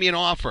bid. Give me an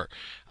offer.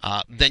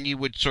 Then you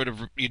would sort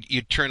of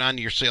you'd turn on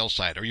your sales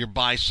side or your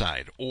buy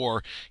side,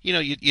 or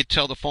you'd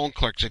tell the phone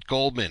clerks at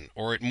Goldman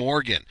or at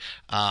Morgan,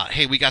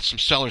 hey, we got some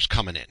sellers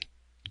coming in.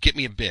 Get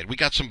me a bid. We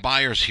got some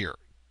buyers here.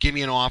 Give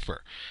me an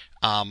offer.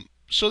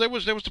 So there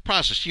was the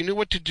process. You knew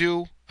what to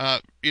do.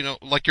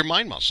 like your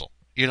mind muscle.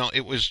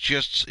 It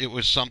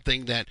was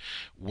something that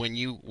when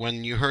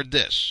you heard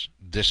this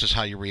is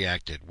how you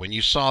reacted. When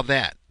you saw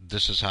that,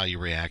 this is how you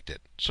reacted.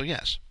 So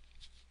yes.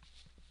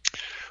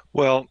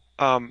 Well,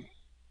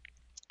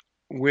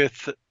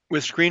 with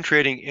screen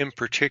trading in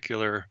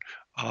particular,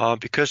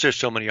 because there's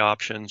so many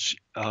options,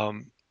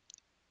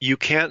 you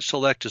can't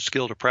select a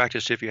skill to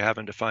practice if you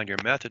haven't defined your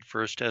method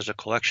first as a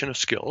collection of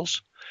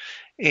skills.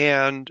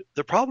 And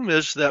the problem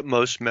is that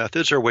most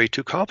methods are way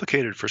too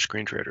complicated for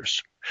screen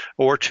traders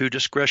or too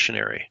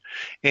discretionary,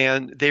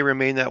 and they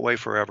remain that way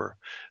forever.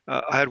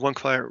 I had one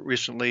client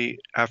recently,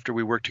 after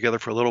we worked together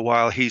for a little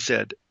while, he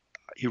said,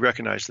 he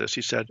recognized this.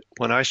 He said,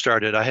 when I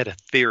started, I had a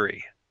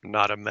theory,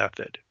 not a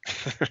method.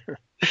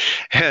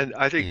 And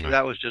I think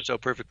that was just so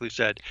perfectly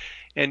said.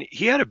 And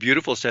he had a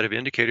beautiful set of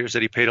indicators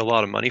that he paid a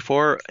lot of money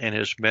for, and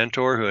his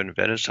mentor, who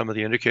invented some of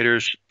the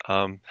indicators,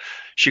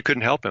 she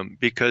couldn't help him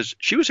because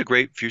she was a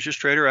great futures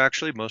trader,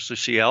 actually, mostly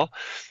CL,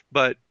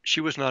 but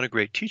she was not a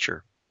great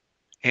teacher.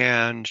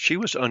 And she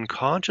was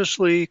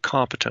unconsciously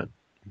competent.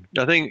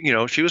 Nothing,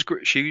 she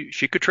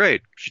could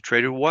trade. She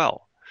traded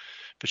well,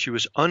 but she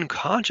was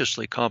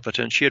unconsciously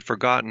competent. She had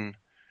forgotten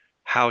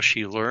how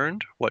she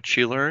learned, what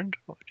she learned.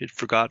 She'd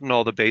forgotten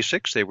all the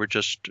basics. It was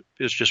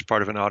just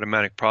part of an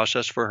automatic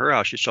process for her,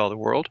 how she saw the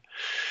world.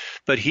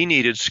 But he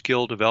needed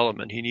skill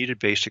development. He needed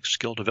basic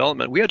skill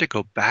development. We had to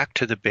go back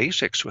to the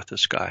basics with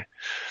this guy.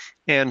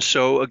 And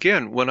so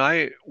again, when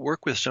I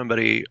work with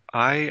somebody,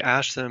 I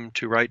ask them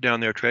to write down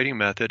their trading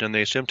method, and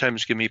they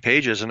sometimes give me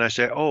pages, and I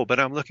say, oh,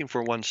 but I'm looking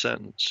for one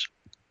sentence.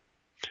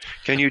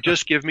 Can you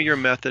just give me your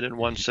method in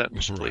one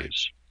sentence,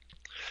 please?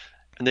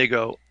 And they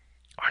go,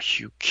 are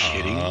you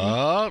kidding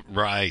me?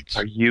 Right.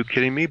 Are you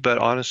kidding me? But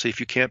honestly, if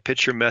you can't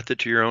pitch your method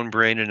to your own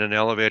brain in an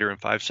elevator in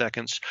 5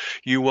 seconds,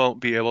 you won't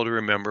be able to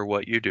remember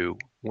what you do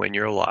when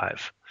you're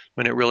alive,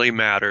 when it really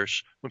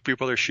matters, when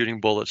people are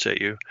shooting bullets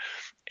at you.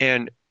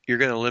 And you're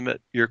going to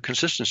limit your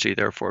consistency,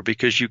 therefore,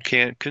 because you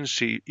can't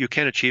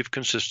achieve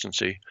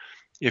consistency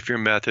if your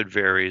method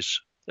varies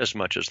as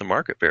much as the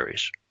market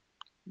varies,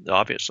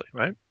 obviously,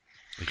 right?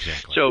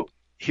 Exactly. So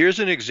here's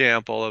an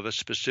example of a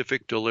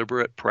specific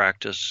deliberate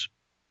practice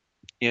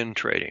in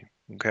trading,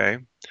 okay?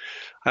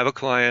 I have a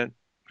client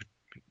who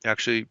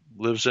actually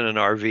lives in an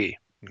RV,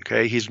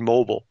 okay? He's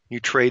mobile. He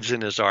trades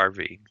in his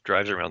RV,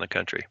 drives around the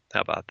country.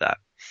 How about that?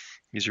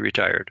 He's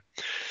retired.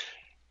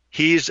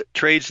 He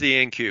trades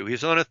the NQ.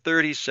 He's on a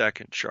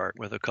 30-second chart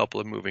with a couple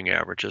of moving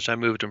averages. I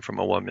moved him from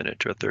a 1 minute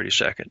to a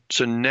 30-second.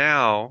 So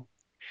now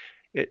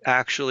the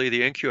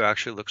NQ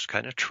actually looks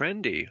kind of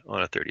trendy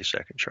on a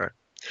 30-second chart.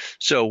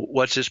 So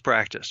what's his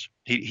practice?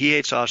 He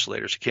hates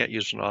oscillators. He can't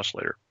use an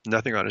oscillator.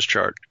 Nothing on his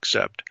chart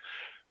except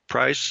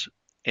price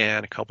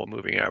and a couple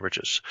moving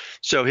averages.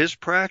 So his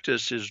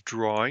practice is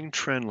drawing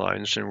trend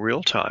lines in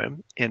real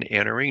time and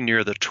entering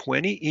near the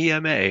 20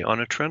 EMA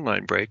on a trend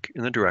line break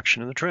in the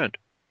direction of the trend.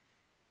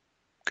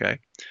 Okay,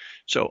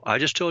 so I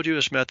just told you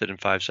his method in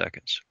 5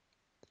 seconds.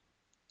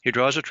 He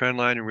draws a trend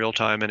line in real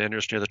time and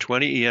enters near the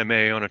 20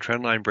 EMA on a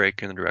trend line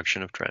break in the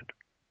direction of trend.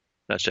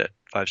 That's it,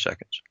 5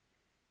 seconds.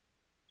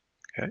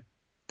 Okay.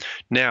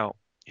 Now,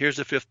 here's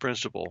the fifth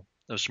principle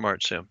of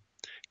Smart Sim.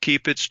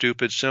 Keep it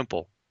stupid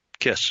simple.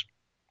 KISS.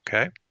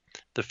 Okay?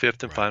 The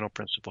fifth and final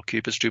principle.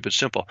 Keep it stupid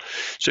simple.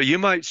 So you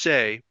might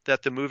say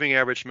that the moving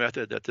average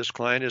method that this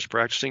client is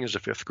practicing is a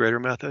fifth grader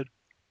method.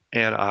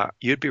 And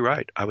you'd be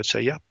right. I would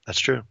say, yeah, that's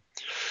true.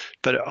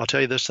 But I'll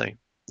tell you this thing.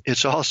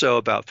 It's also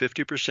about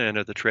 50%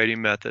 of the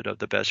trading method of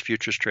the best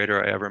futures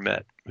trader I ever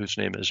met, whose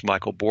name is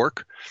Michael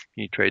Bork.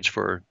 He trades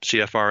for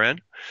CFRN.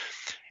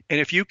 And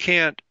if you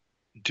can't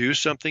do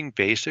something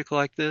basic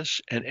like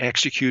this and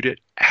execute it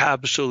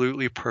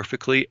absolutely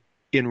perfectly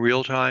in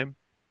real time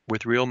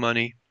with real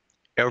money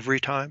every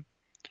time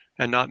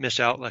and not miss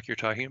out like you're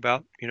talking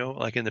about,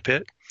 like in the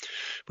pit,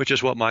 which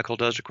is what Michael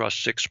does across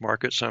 6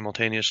 markets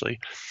simultaneously,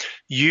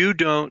 you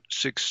don't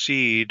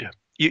succeed.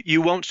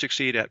 You won't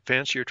succeed at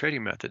fancier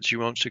trading methods. You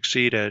won't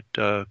succeed at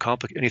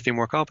anything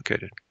more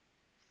complicated.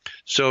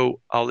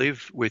 So I'll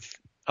leave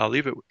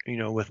it,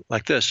 with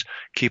like this: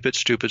 keep it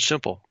stupid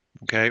simple.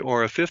 Okay,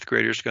 or a fifth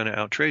grader is going to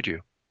outtrade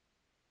you.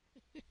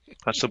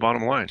 That's the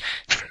bottom line.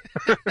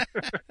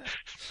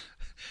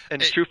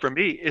 And it's true for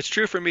me. It's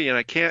true for me, and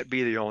I can't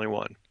be the only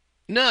one.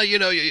 No,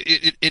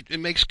 it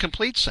makes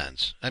complete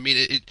sense. I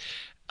mean,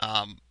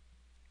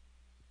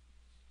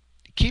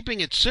 keeping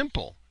it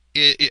simple.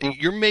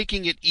 You're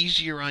making it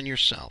easier on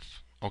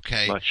yourself.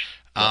 Okay. Much.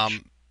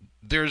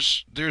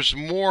 There's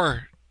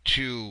more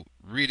to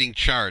reading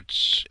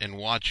charts and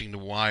watching the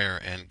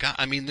wire, and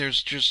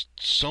there's just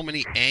so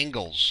many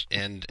angles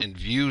and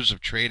views of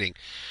trading.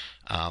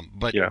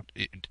 But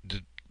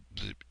the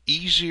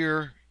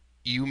easier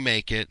you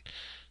make it,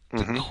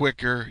 the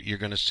quicker you're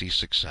going to see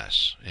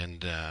success.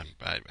 And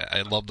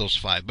I love those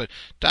 5. But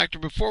Doctor,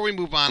 before we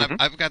move on,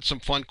 I've got some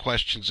fun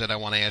questions that I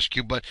want to ask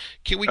you. But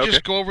can we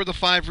just go over the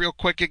 5 real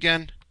quick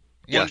again?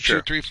 1,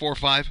 2, 3, 4,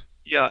 5.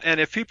 Yeah, and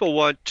if people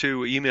want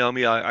to email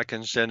me, I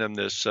can send them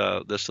this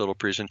little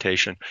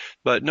presentation.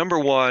 But number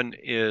 1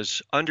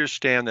 is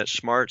understand that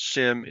Smart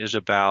Sim is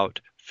about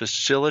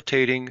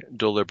facilitating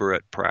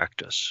deliberate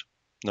practice,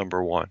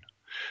 number one.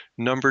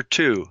 Number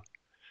two,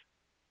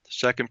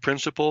 second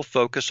principle,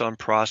 focus on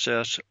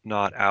process,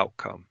 not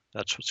outcome.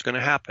 That's what's going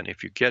to happen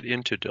if you get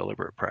into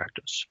deliberate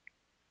practice.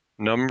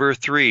 Number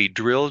three,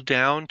 drill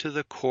down to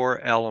the core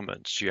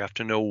elements. You have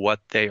to know what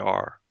they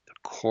are, the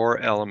core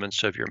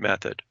elements of your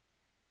method.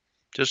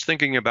 Just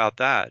thinking about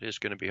that is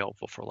going to be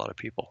helpful for a lot of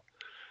people.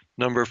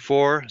 Number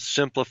four,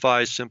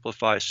 simplify,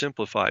 simplify,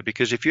 simplify.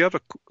 Because if you have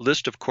a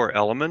list of core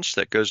elements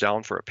that goes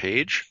down for a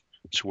page,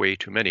 it's way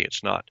too many.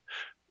 It's not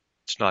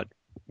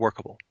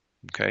workable.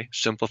 Okay,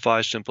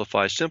 simplify,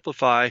 simplify,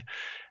 simplify.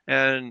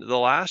 And the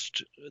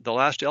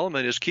last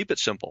element is keep it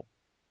simple.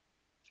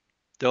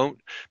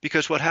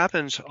 Because what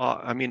happens,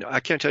 I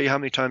can't tell you how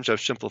many times I've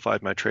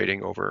simplified my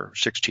trading over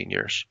 16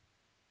 years.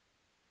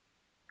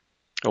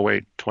 Oh,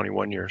 wait,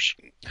 21 years,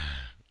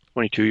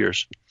 22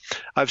 years.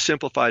 I've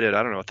simplified it,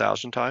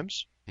 1,000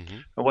 times. Mm-hmm.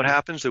 And what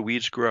happens? The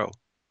weeds grow.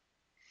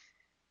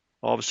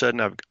 All of a sudden,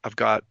 I've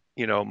got,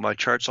 my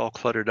charts all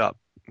cluttered up,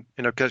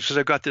 because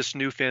I've got this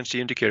new fancy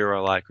indicator I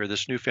like, or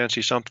this new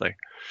fancy something.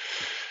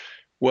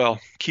 Well,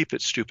 keep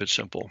it stupid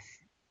simple.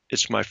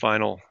 It's my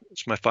final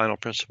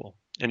principle.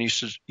 And you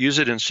should use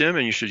it in sim,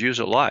 and you should use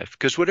it live.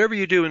 Because whatever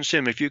you do in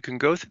sim, if you can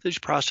go through these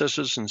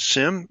processes in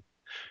sim,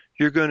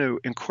 you're going to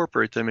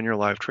incorporate them in your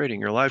live trading.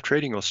 Your live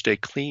trading will stay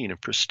clean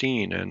and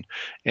pristine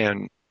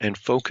and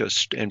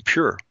focused and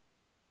pure.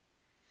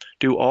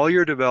 Do all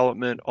your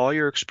development, all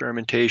your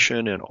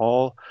experimentation, and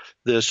all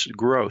this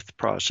growth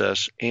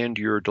process and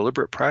your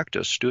deliberate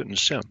practice, do it in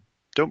sim.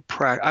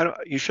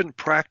 You shouldn't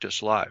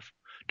practice live.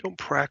 Don't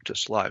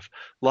practice live.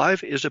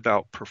 Live is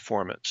about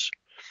performance.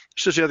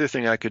 This is the other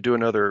thing. I could do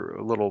another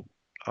little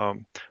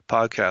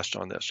podcast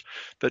on this.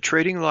 But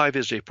trading live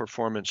is a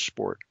performance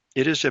sport.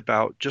 It is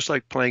about just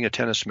like playing a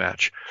tennis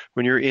match.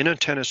 When you're in a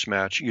tennis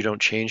match, you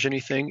don't change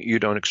anything. You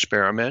don't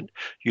experiment.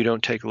 You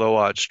don't take low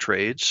odds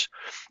trades.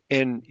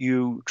 And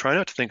you try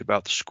not to think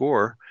about the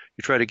score.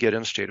 You try to get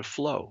in a state of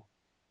flow.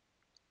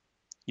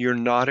 You're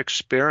not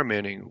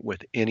experimenting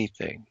with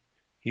anything.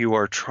 You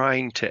are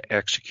trying to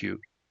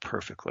execute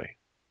perfectly.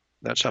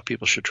 That's how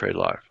people should trade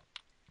live.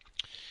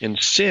 In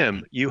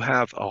sim, you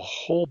have a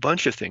whole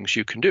bunch of things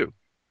you can do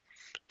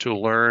to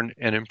learn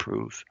and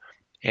improve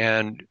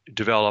and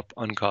develop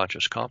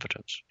unconscious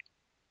competence.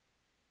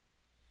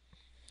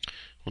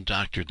 Well,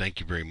 Doctor, thank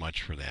you very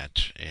much for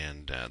that.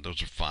 And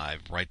those are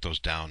 5. Write those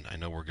down. I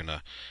know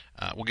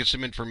we'll get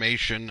some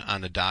information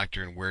on the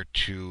doctor and where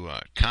to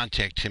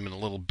contact him in a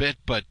little bit.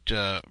 But,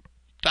 Doc,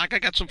 I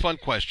got some fun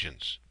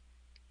questions.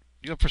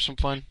 You up for some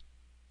fun?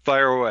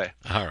 Fire away.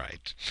 All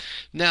right.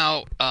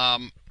 Now,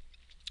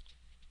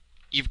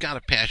 you've got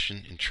a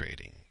passion in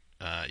trading.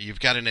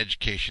 You've got an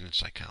education in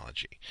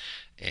psychology.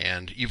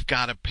 And you've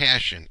got a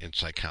passion in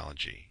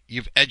psychology.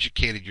 You've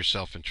educated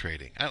yourself in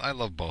trading. I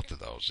love both of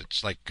those.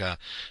 It's like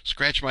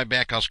scratch my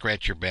back, I'll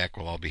scratch your back,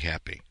 we'll all be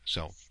happy.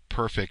 So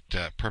perfect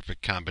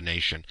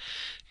combination.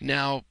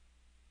 Now,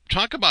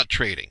 talk about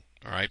trading,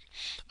 all right?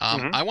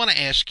 I want to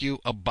ask you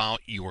about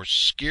your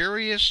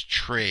scariest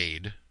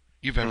trade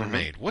you've ever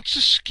made. What's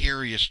the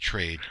scariest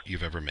trade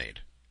you've ever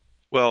made?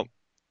 Well,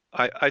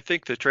 I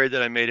think the trade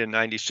that I made in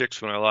 96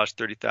 when I lost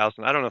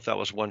 30,000, I don't know if that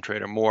was one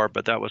trade or more,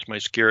 but that was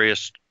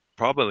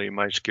probably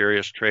my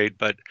scariest trade,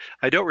 but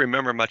I don't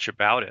remember much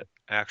about it,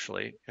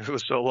 actually. It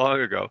was so long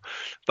ago.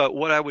 But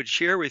what I would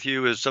share with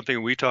you is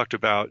something we talked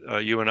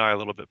about, you and I, a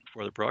little bit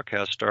before the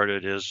broadcast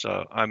started, is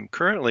I'm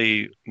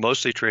currently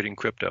mostly trading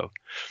crypto.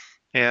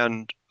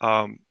 And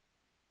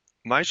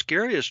my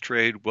scariest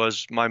trade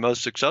was my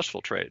most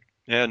successful trade.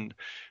 And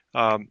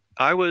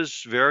I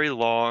was very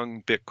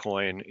long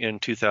Bitcoin in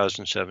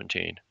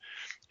 2017.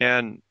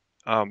 And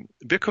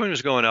Bitcoin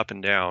was going up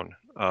and down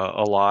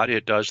a lot.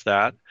 It does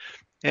that.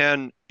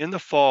 And in the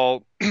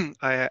fall,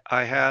 I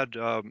had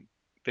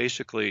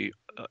basically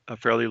a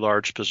fairly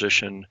large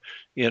position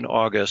in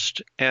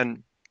August,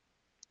 and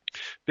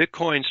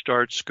Bitcoin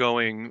starts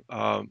going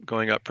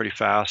up pretty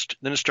fast.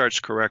 Then it starts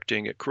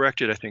correcting. It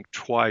corrected, I think,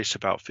 twice,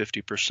 about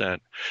 50%.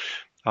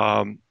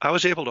 I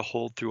was able to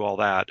hold through all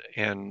that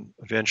and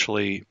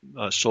eventually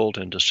sold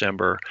in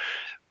December.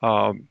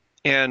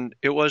 And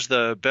it was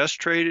the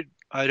best trade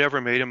I'd ever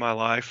made in my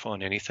life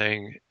on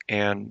anything.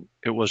 And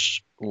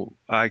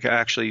I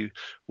actually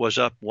was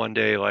up one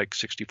day like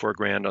 64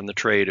 grand on the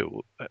trade. It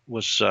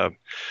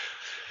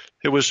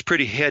was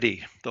pretty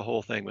heady. The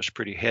whole thing was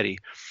pretty heady.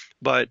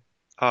 But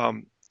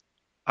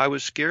I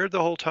was scared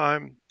the whole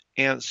time.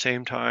 And at the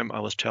same time,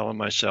 I was telling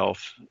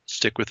myself,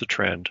 stick with the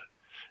trend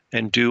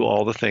and do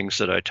all the things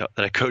that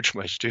I coach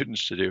my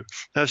students to do.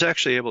 I was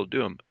actually able to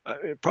do them.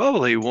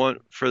 Probably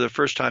for the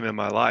first time in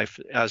my life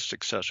as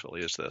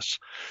successfully as this.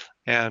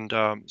 And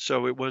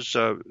so it's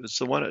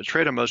the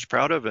trade I'm most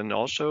proud of, and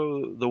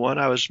also the one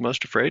I was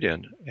most afraid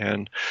in.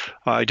 And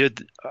I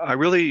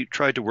really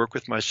tried to work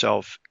with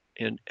myself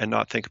and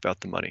not think about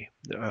the money.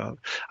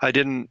 I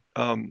didn't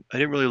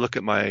really look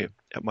at my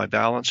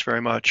balance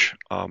very much.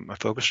 I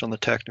focused on the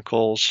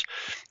technicals,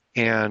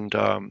 and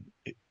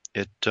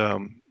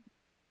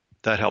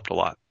that helped a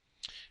lot.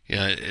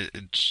 Yeah,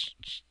 it's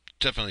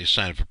definitely a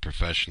sign of a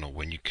professional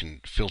when you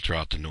can filter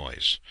out the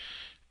noise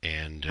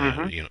and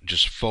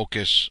just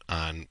focus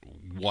on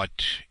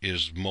what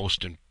is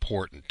most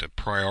important, the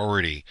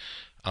priority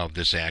of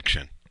this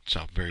action.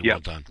 So very well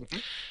done. Mm-hmm.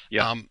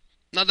 Yeah.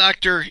 Now,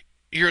 Doctor,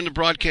 here in the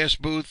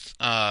broadcast booth,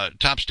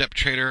 Top Step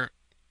Trader,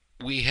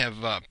 we have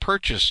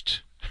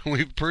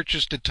we've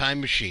purchased a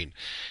time machine,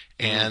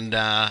 and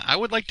I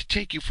would like to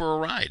take you for a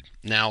ride.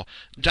 Now,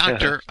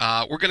 Doctor,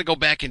 we're going to go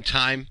back in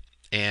time,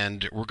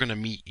 and we're going to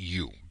meet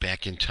you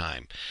back in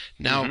time.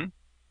 Now,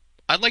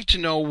 I'd like to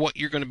know what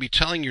you're going to be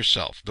telling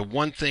yourself. The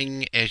one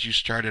thing as you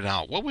started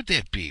out, what would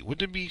that be?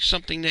 Would it be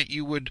something that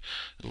you would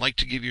like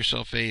to give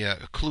yourself a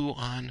clue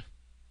on?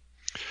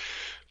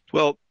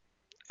 Well,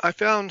 I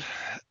found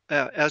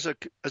as a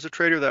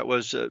trader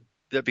that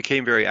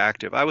became very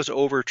active, I was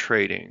over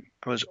trading.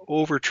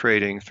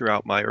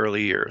 Throughout my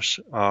early years.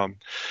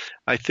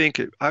 I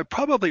think I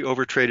probably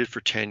over traded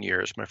for 10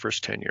 years, my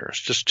first 10 years,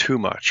 just too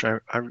much. I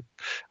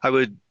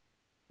would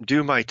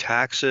do my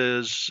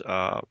taxes,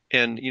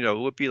 and it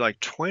would be like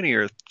 20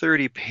 or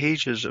 30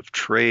 pages of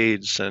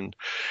trades, and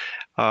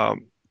I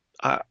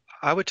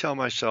would tell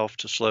myself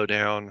to slow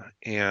down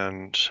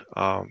and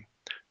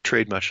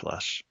trade much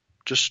less.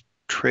 Just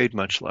trade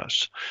much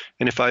less.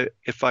 And if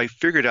I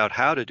figured out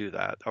how to do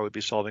that, I would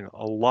be solving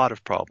a lot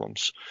of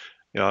problems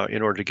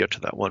in order to get to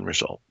that one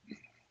result.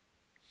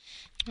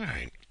 All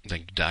right.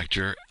 Thank you,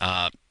 Doctor.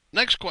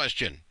 Next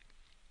question.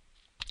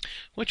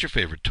 What's your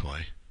favorite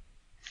toy?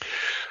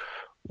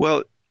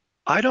 Well,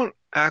 I don't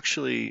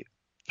actually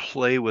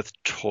play with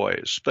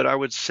toys, but I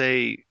would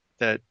say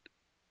that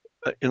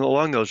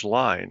along those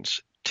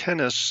lines,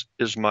 tennis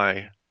is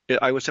I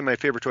would say my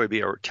favorite toy would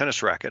be a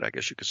tennis racket, I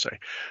guess you could say.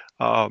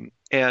 I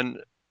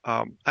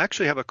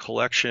actually have a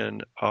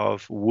collection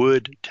of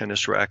wood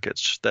tennis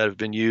rackets that have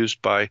been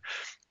used by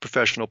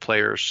professional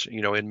players,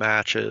 in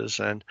matches,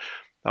 and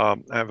I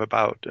have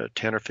about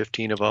 10 or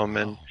 15 of them,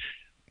 and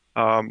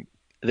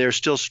they're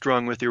still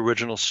strung with the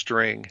original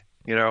string.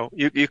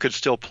 You could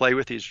still play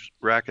with these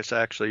rackets.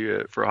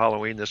 Actually, for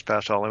Halloween, this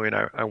past Halloween,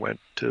 I went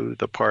to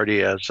the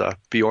party as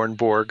Bjorn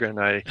Borg, and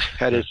I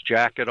had his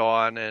jacket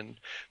on, and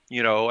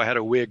I had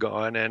a wig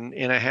on,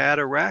 and I had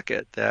a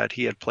racket that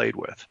he had played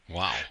with.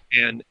 Wow.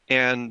 And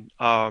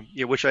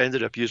which I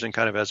ended up using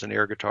kind of as an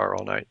air guitar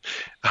all night.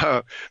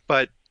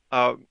 But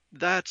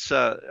that's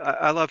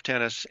I love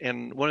tennis,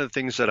 and one of the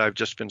things that I've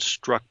just been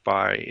struck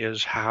by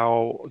is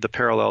how the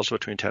parallels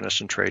between tennis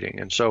and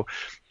trading. And so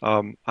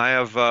I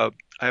have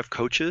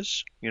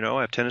coaches,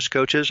 I have tennis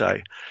coaches.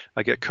 I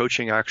get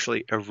coaching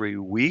actually every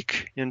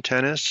week in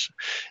tennis,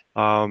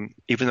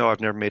 even though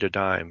I've never made a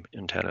dime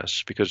in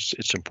tennis, because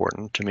it's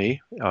important to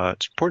me.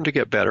 It's important to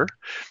get better.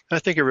 And I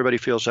think everybody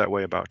feels that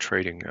way about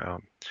trading.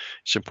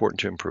 It's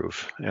important to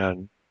improve.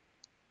 And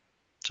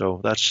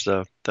so that's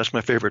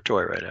my favorite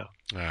toy right now.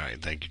 All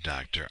right. Thank you,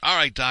 Doctor. All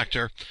right,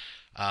 Doctor.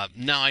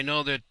 Now, I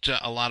know that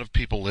a lot of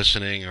people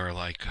listening are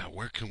like,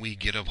 where can we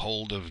get a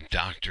hold of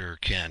Dr.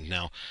 Ken?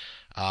 Now,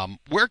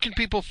 where can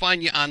people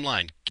find you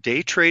online?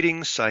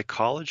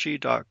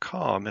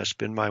 Daytradingpsychology.com has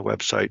been my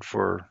website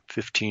for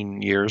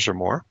 15 years or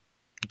more.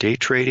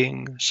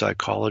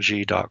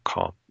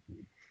 Daytradingpsychology.com.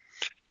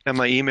 And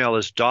my email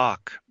is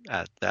doc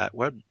at that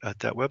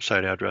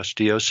website address,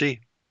 DOC.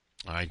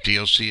 All right,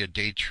 DOC at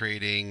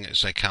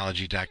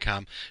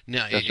daytradingpsychology.com.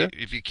 Now,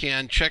 if you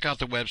can, check out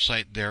the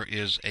website. There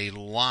is a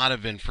lot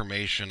of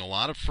information, a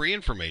lot of free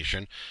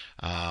information,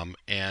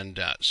 and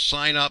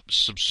sign up,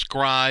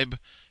 subscribe,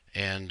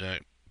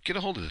 and get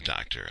a hold of the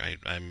doctor.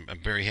 I'm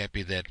very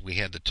happy that we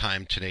had the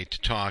time today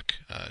to talk.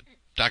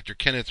 Dr.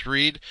 Kenneth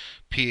Reid,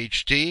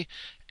 Ph.D.,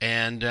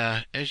 and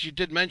as you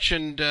did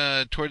mention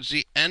towards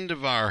the end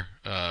of our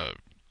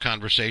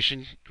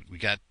conversation, we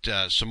got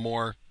some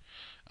more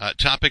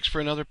topics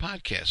for another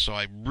podcast. So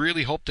I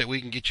really hope that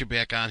we can get you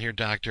back on here,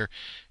 Doctor,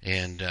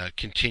 and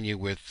continue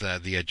with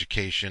the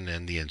education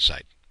and the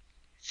insight.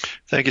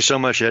 Thank you so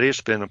much, Eddie. It's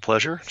been a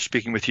pleasure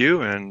speaking with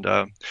you, and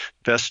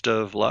best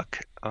of luck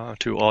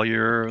to all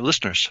your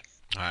listeners.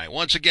 All right.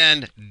 Once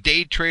again,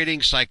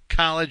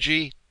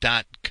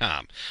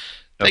 daytradingpsychology.com.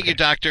 Thank you,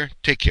 Doctor.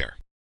 Take care.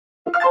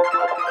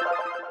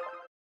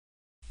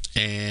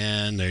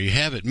 And there you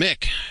have it.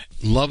 Mick,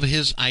 love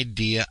his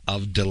idea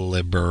of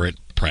deliberate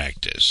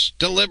practice.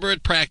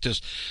 Deliberate practice.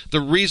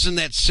 The reason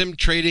that sim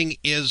trading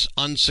is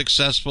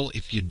unsuccessful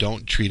if you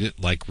don't treat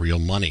it like real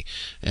money.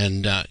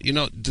 And,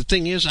 the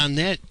thing is on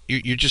that,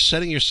 you're just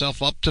setting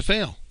yourself up to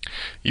fail.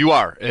 You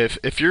are.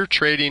 If you're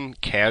trading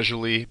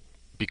casually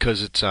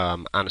because it's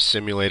on a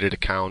simulated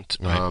account,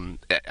 right.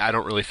 I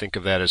don't really think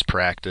of that as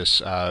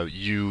practice.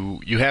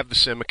 You have the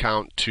sim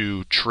account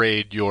to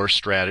trade your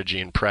strategy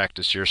and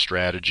practice your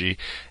strategy,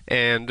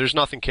 and there's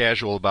nothing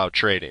casual about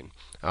trading.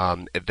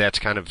 That's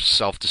kind of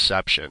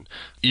self-deception.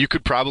 You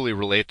could probably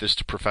relate this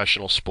to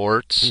professional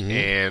sports, mm-hmm.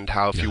 and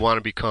how if you want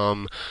to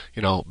become,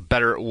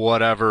 better at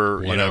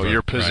whatever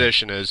your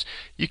position is,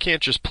 you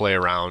can't just play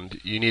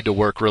around. You need to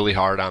work really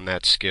hard on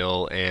that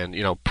skill and,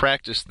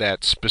 practice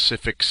that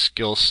specific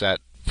skill set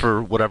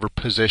for whatever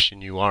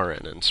position you are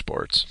in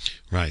sports.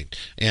 Right.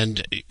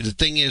 And the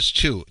thing is,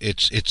 too,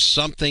 it's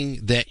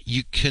something that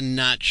you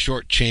cannot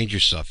shortchange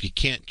yourself. You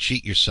can't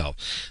cheat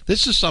yourself.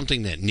 This is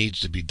something that needs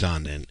to be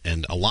done.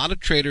 And a lot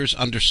of traders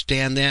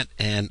understand that.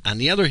 And on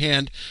the other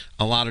hand,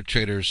 a lot of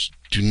traders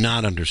do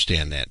not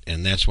understand that.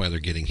 And that's why they're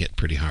getting hit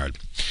pretty hard.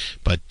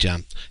 But,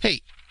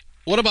 hey,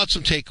 what about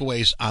some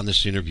takeaways on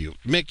this interview?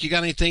 Mick, you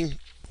got anything?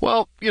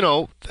 Well,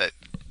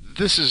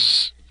 this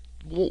is...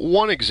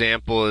 One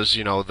example is,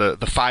 the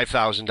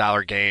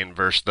 $5,000 gain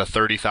versus the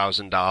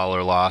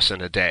 $30,000 loss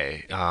in a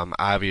day.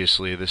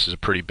 Obviously, this is a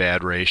pretty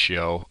bad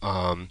ratio.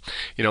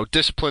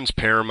 Discipline's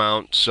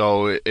paramount,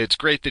 so it's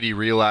great that he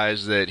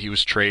realized that he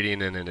was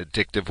trading in an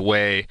addictive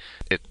way.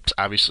 It's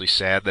obviously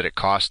sad that it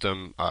cost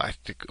him, I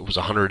think it was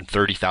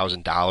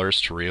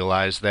 $130,000 to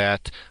realize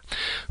that.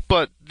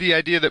 But the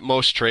idea that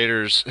most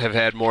traders have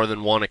had more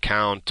than one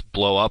account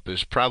blow up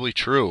is probably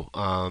true.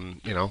 A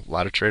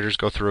lot of traders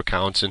go through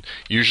accounts, and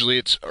usually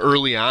it's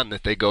early on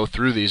that they go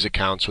through these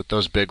accounts with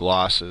those big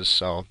losses.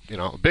 So,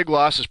 a big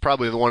loss is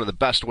probably one of the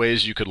best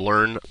ways you could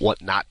learn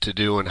what not to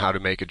do and how to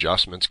make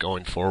adjustments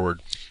going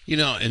forward.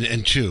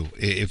 And two,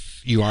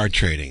 if you are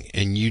trading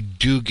and you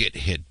do get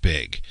hit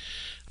big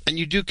and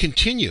you do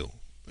continue,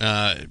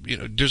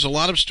 there's a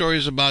lot of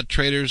stories about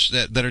traders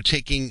that are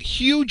taking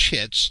huge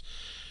hits.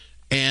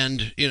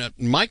 And,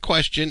 my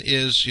question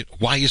is,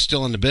 why are you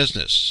still in the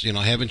business?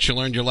 Haven't you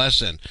learned your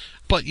lesson?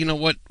 But,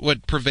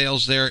 what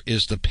prevails there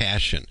is the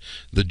passion,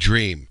 the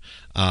dream,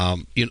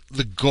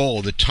 the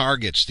goal, the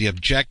targets, the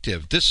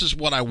objective. This is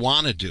what I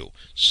want to do.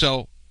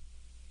 So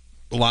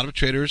a lot of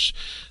traders,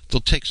 they'll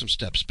take some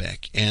steps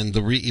back and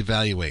they'll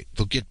reevaluate.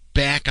 They'll get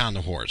back on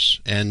the horse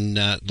and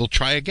they'll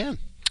try again.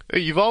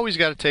 You've always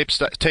got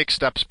to take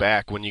steps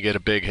back when you get a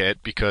big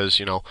hit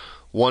because,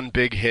 one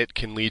big hit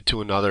can lead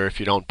to another if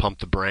you don't pump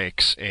the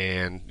brakes.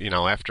 And,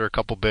 after a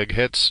couple big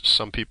hits,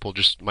 some people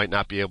just might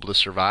not be able to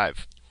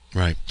survive.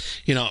 Right.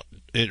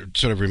 It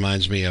sort of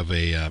reminds me of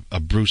a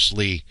Bruce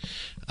Lee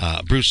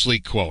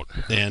quote,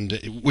 and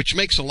which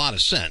makes a lot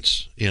of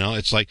sense.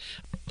 It's like,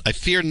 I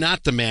fear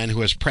not the man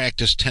who has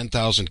practiced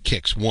 10,000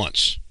 kicks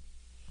once,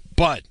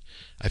 but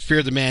I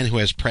fear the man who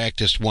has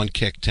practiced one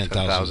kick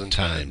 10,000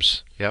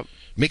 times. Yep.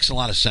 Makes a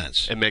lot of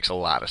sense. It makes a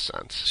lot of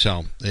sense.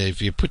 So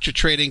if you put your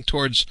trading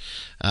towards,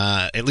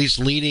 at least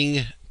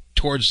leaning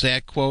towards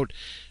that quote,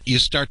 you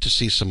start to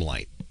see some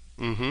light.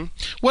 Mm-hmm.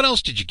 What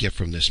else did you get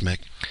from this, Mick?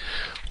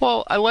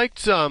 Well, I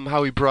liked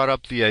how he brought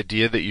up the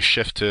idea that you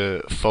shift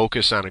to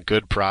focus on a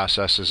good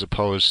process as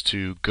opposed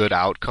to good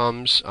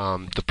outcomes.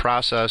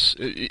 Outcomes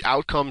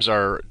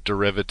are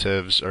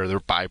derivatives or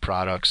they're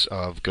byproducts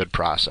of good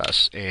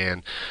process.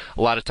 And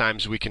a lot of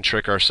times we can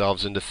trick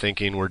ourselves into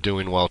thinking we're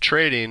doing well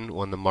trading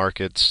when the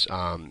market's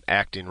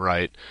acting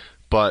right.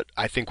 But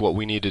I think what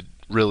we need to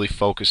really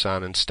focus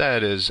on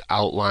instead is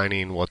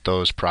outlining what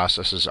those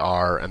processes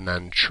are and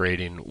then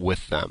trading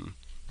with them.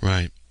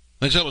 Right.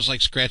 It's almost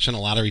like scratching a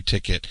lottery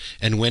ticket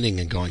and winning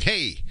and going,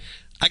 hey,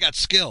 I got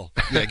skill.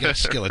 Yeah, I got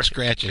skill at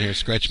scratching here,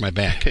 scratch my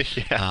back.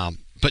 Yeah.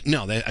 But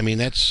no,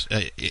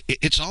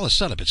 it's all a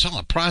setup. It's all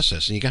a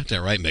process, and you got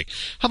that right, Mick.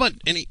 How about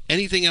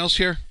anything else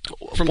here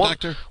from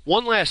Doctor?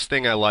 One last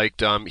thing I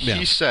liked.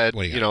 He said,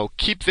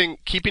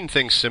 keeping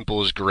things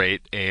simple is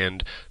great,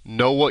 and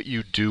know what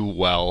you do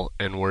well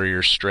and where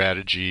your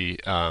strategy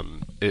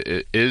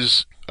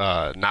is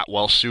not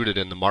well suited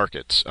in the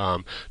markets.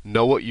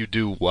 Know what you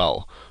do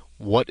well.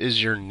 What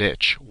is your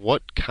niche?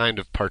 What kind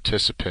of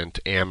participant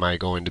am I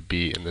going to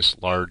be in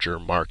this larger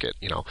market?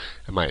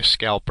 Am I a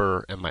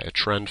scalper? Am I a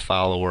trend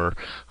follower?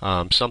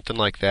 Something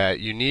like that.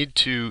 You need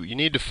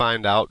to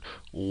find out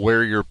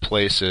where your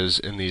place is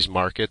in these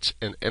markets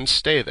and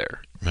stay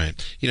there. Right.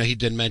 He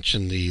did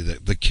mention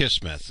the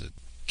KISS method.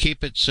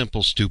 Keep it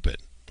simple, stupid.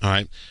 All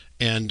right.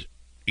 And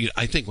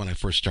I think when I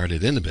first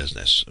started in the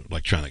business,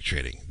 electronic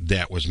trading,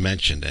 that was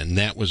mentioned, and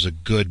that was a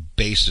good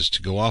basis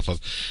to go off of.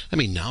 I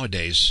mean,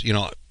 nowadays,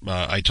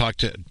 I talked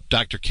to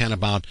Dr. Ken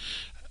about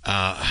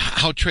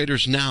how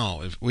traders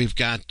now, we've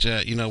got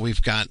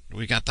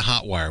the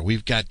hot wire,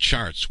 we've got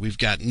charts, we've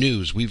got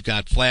news, we've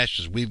got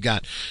flashes,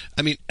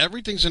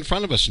 everything's in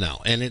front of us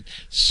now, and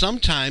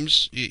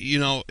sometimes,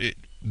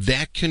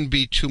 that can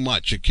be too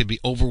much. It can be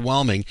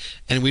overwhelming,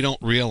 and we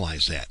don't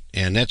realize that.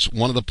 And that's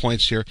one of the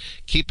points here.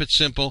 Keep it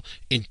simple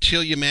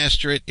until you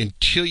master it,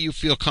 until you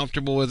feel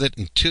comfortable with it,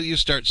 until you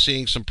start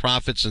seeing some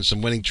profits and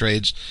some winning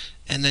trades,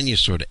 and then you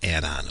sort of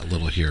add on a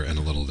little here and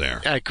a little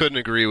there. I couldn't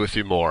agree with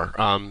you more.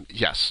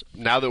 Yes,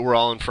 now that we're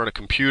all in front of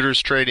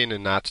computers trading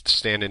and not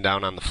standing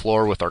down on the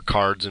floor with our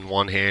cards in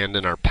one hand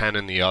and our pen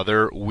in the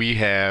other, we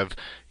have...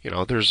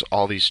 there's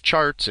all these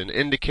charts and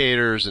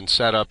indicators and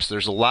setups.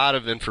 There's a lot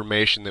of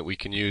information that we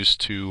can use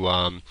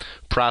to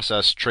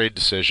process trade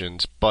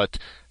decisions. But,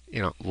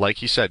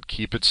 like you said,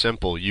 keep it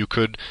simple. You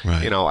could,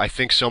 Right. I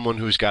think someone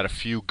who's got a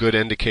few good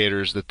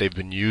indicators that they've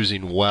been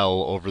using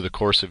well over the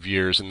course of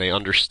years and they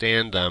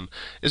understand them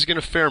is going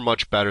to fare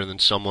much better than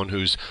someone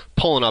who's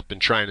pulling up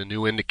and trying a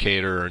new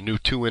indicator or new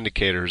 2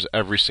 indicators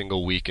every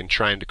single week and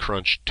trying to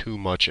crunch too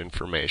much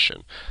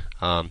information.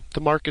 The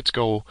markets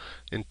go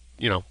in,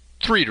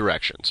 3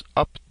 directions: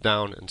 up,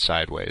 down, and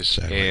sideways.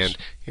 And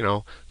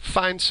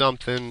find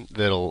something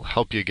that'll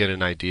help you get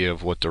an idea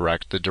of what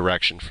the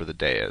direction for the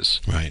day is.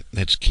 Right.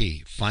 That's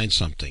key. Find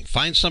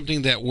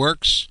something that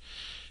works.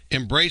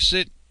 Embrace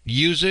it.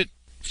 Use it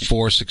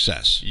for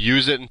success.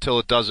 Use it until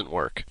it doesn't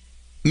work.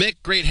 Mick,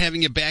 great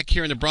having you back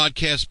here in the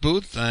broadcast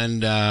booth,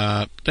 and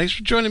thanks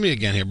for joining me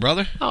again here,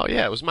 brother. Oh,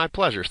 yeah, it was my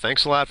pleasure.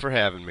 Thanks a lot for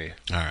having me.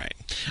 All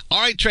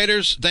right,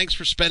 traders, thanks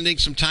for spending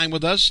some time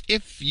with us.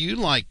 If you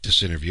like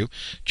this interview,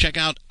 check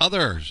out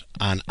others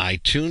on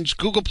iTunes,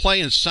 Google Play,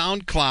 and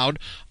SoundCloud.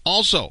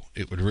 Also,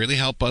 it would really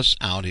help us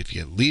out if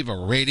you leave a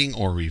rating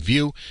or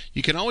review.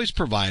 You can always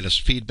provide us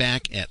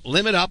feedback at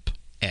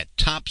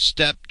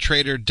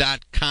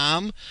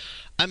limitup@topsteptrader.com.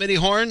 I'm Eddie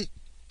Horn.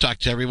 Talk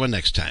to everyone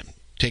next time.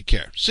 Take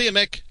care. See you,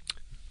 Mick.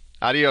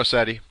 Adios,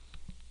 Eddie.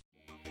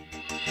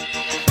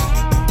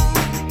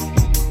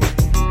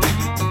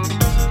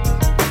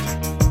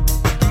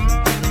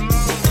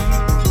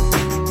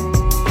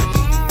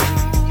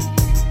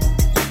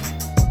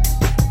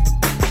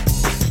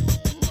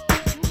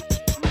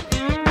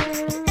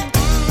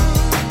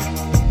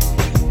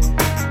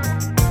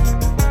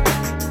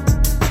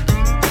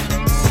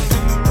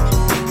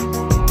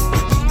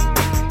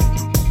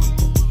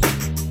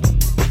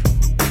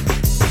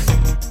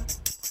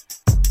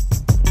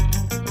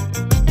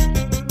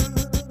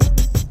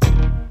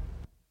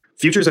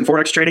 Futures and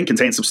Forex trading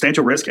contains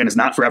substantial risk and is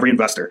not for every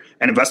investor.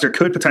 An investor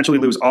could potentially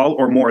lose all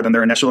or more than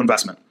their initial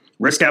investment.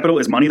 Risk capital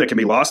is money that can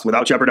be lost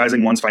without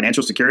jeopardizing one's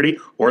financial security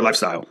or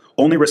lifestyle.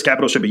 Only risk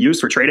capital should be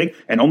used for trading,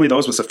 and only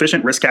those with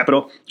sufficient risk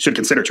capital should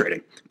consider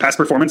trading. Past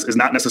performance is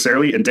not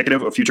necessarily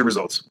indicative of future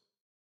results.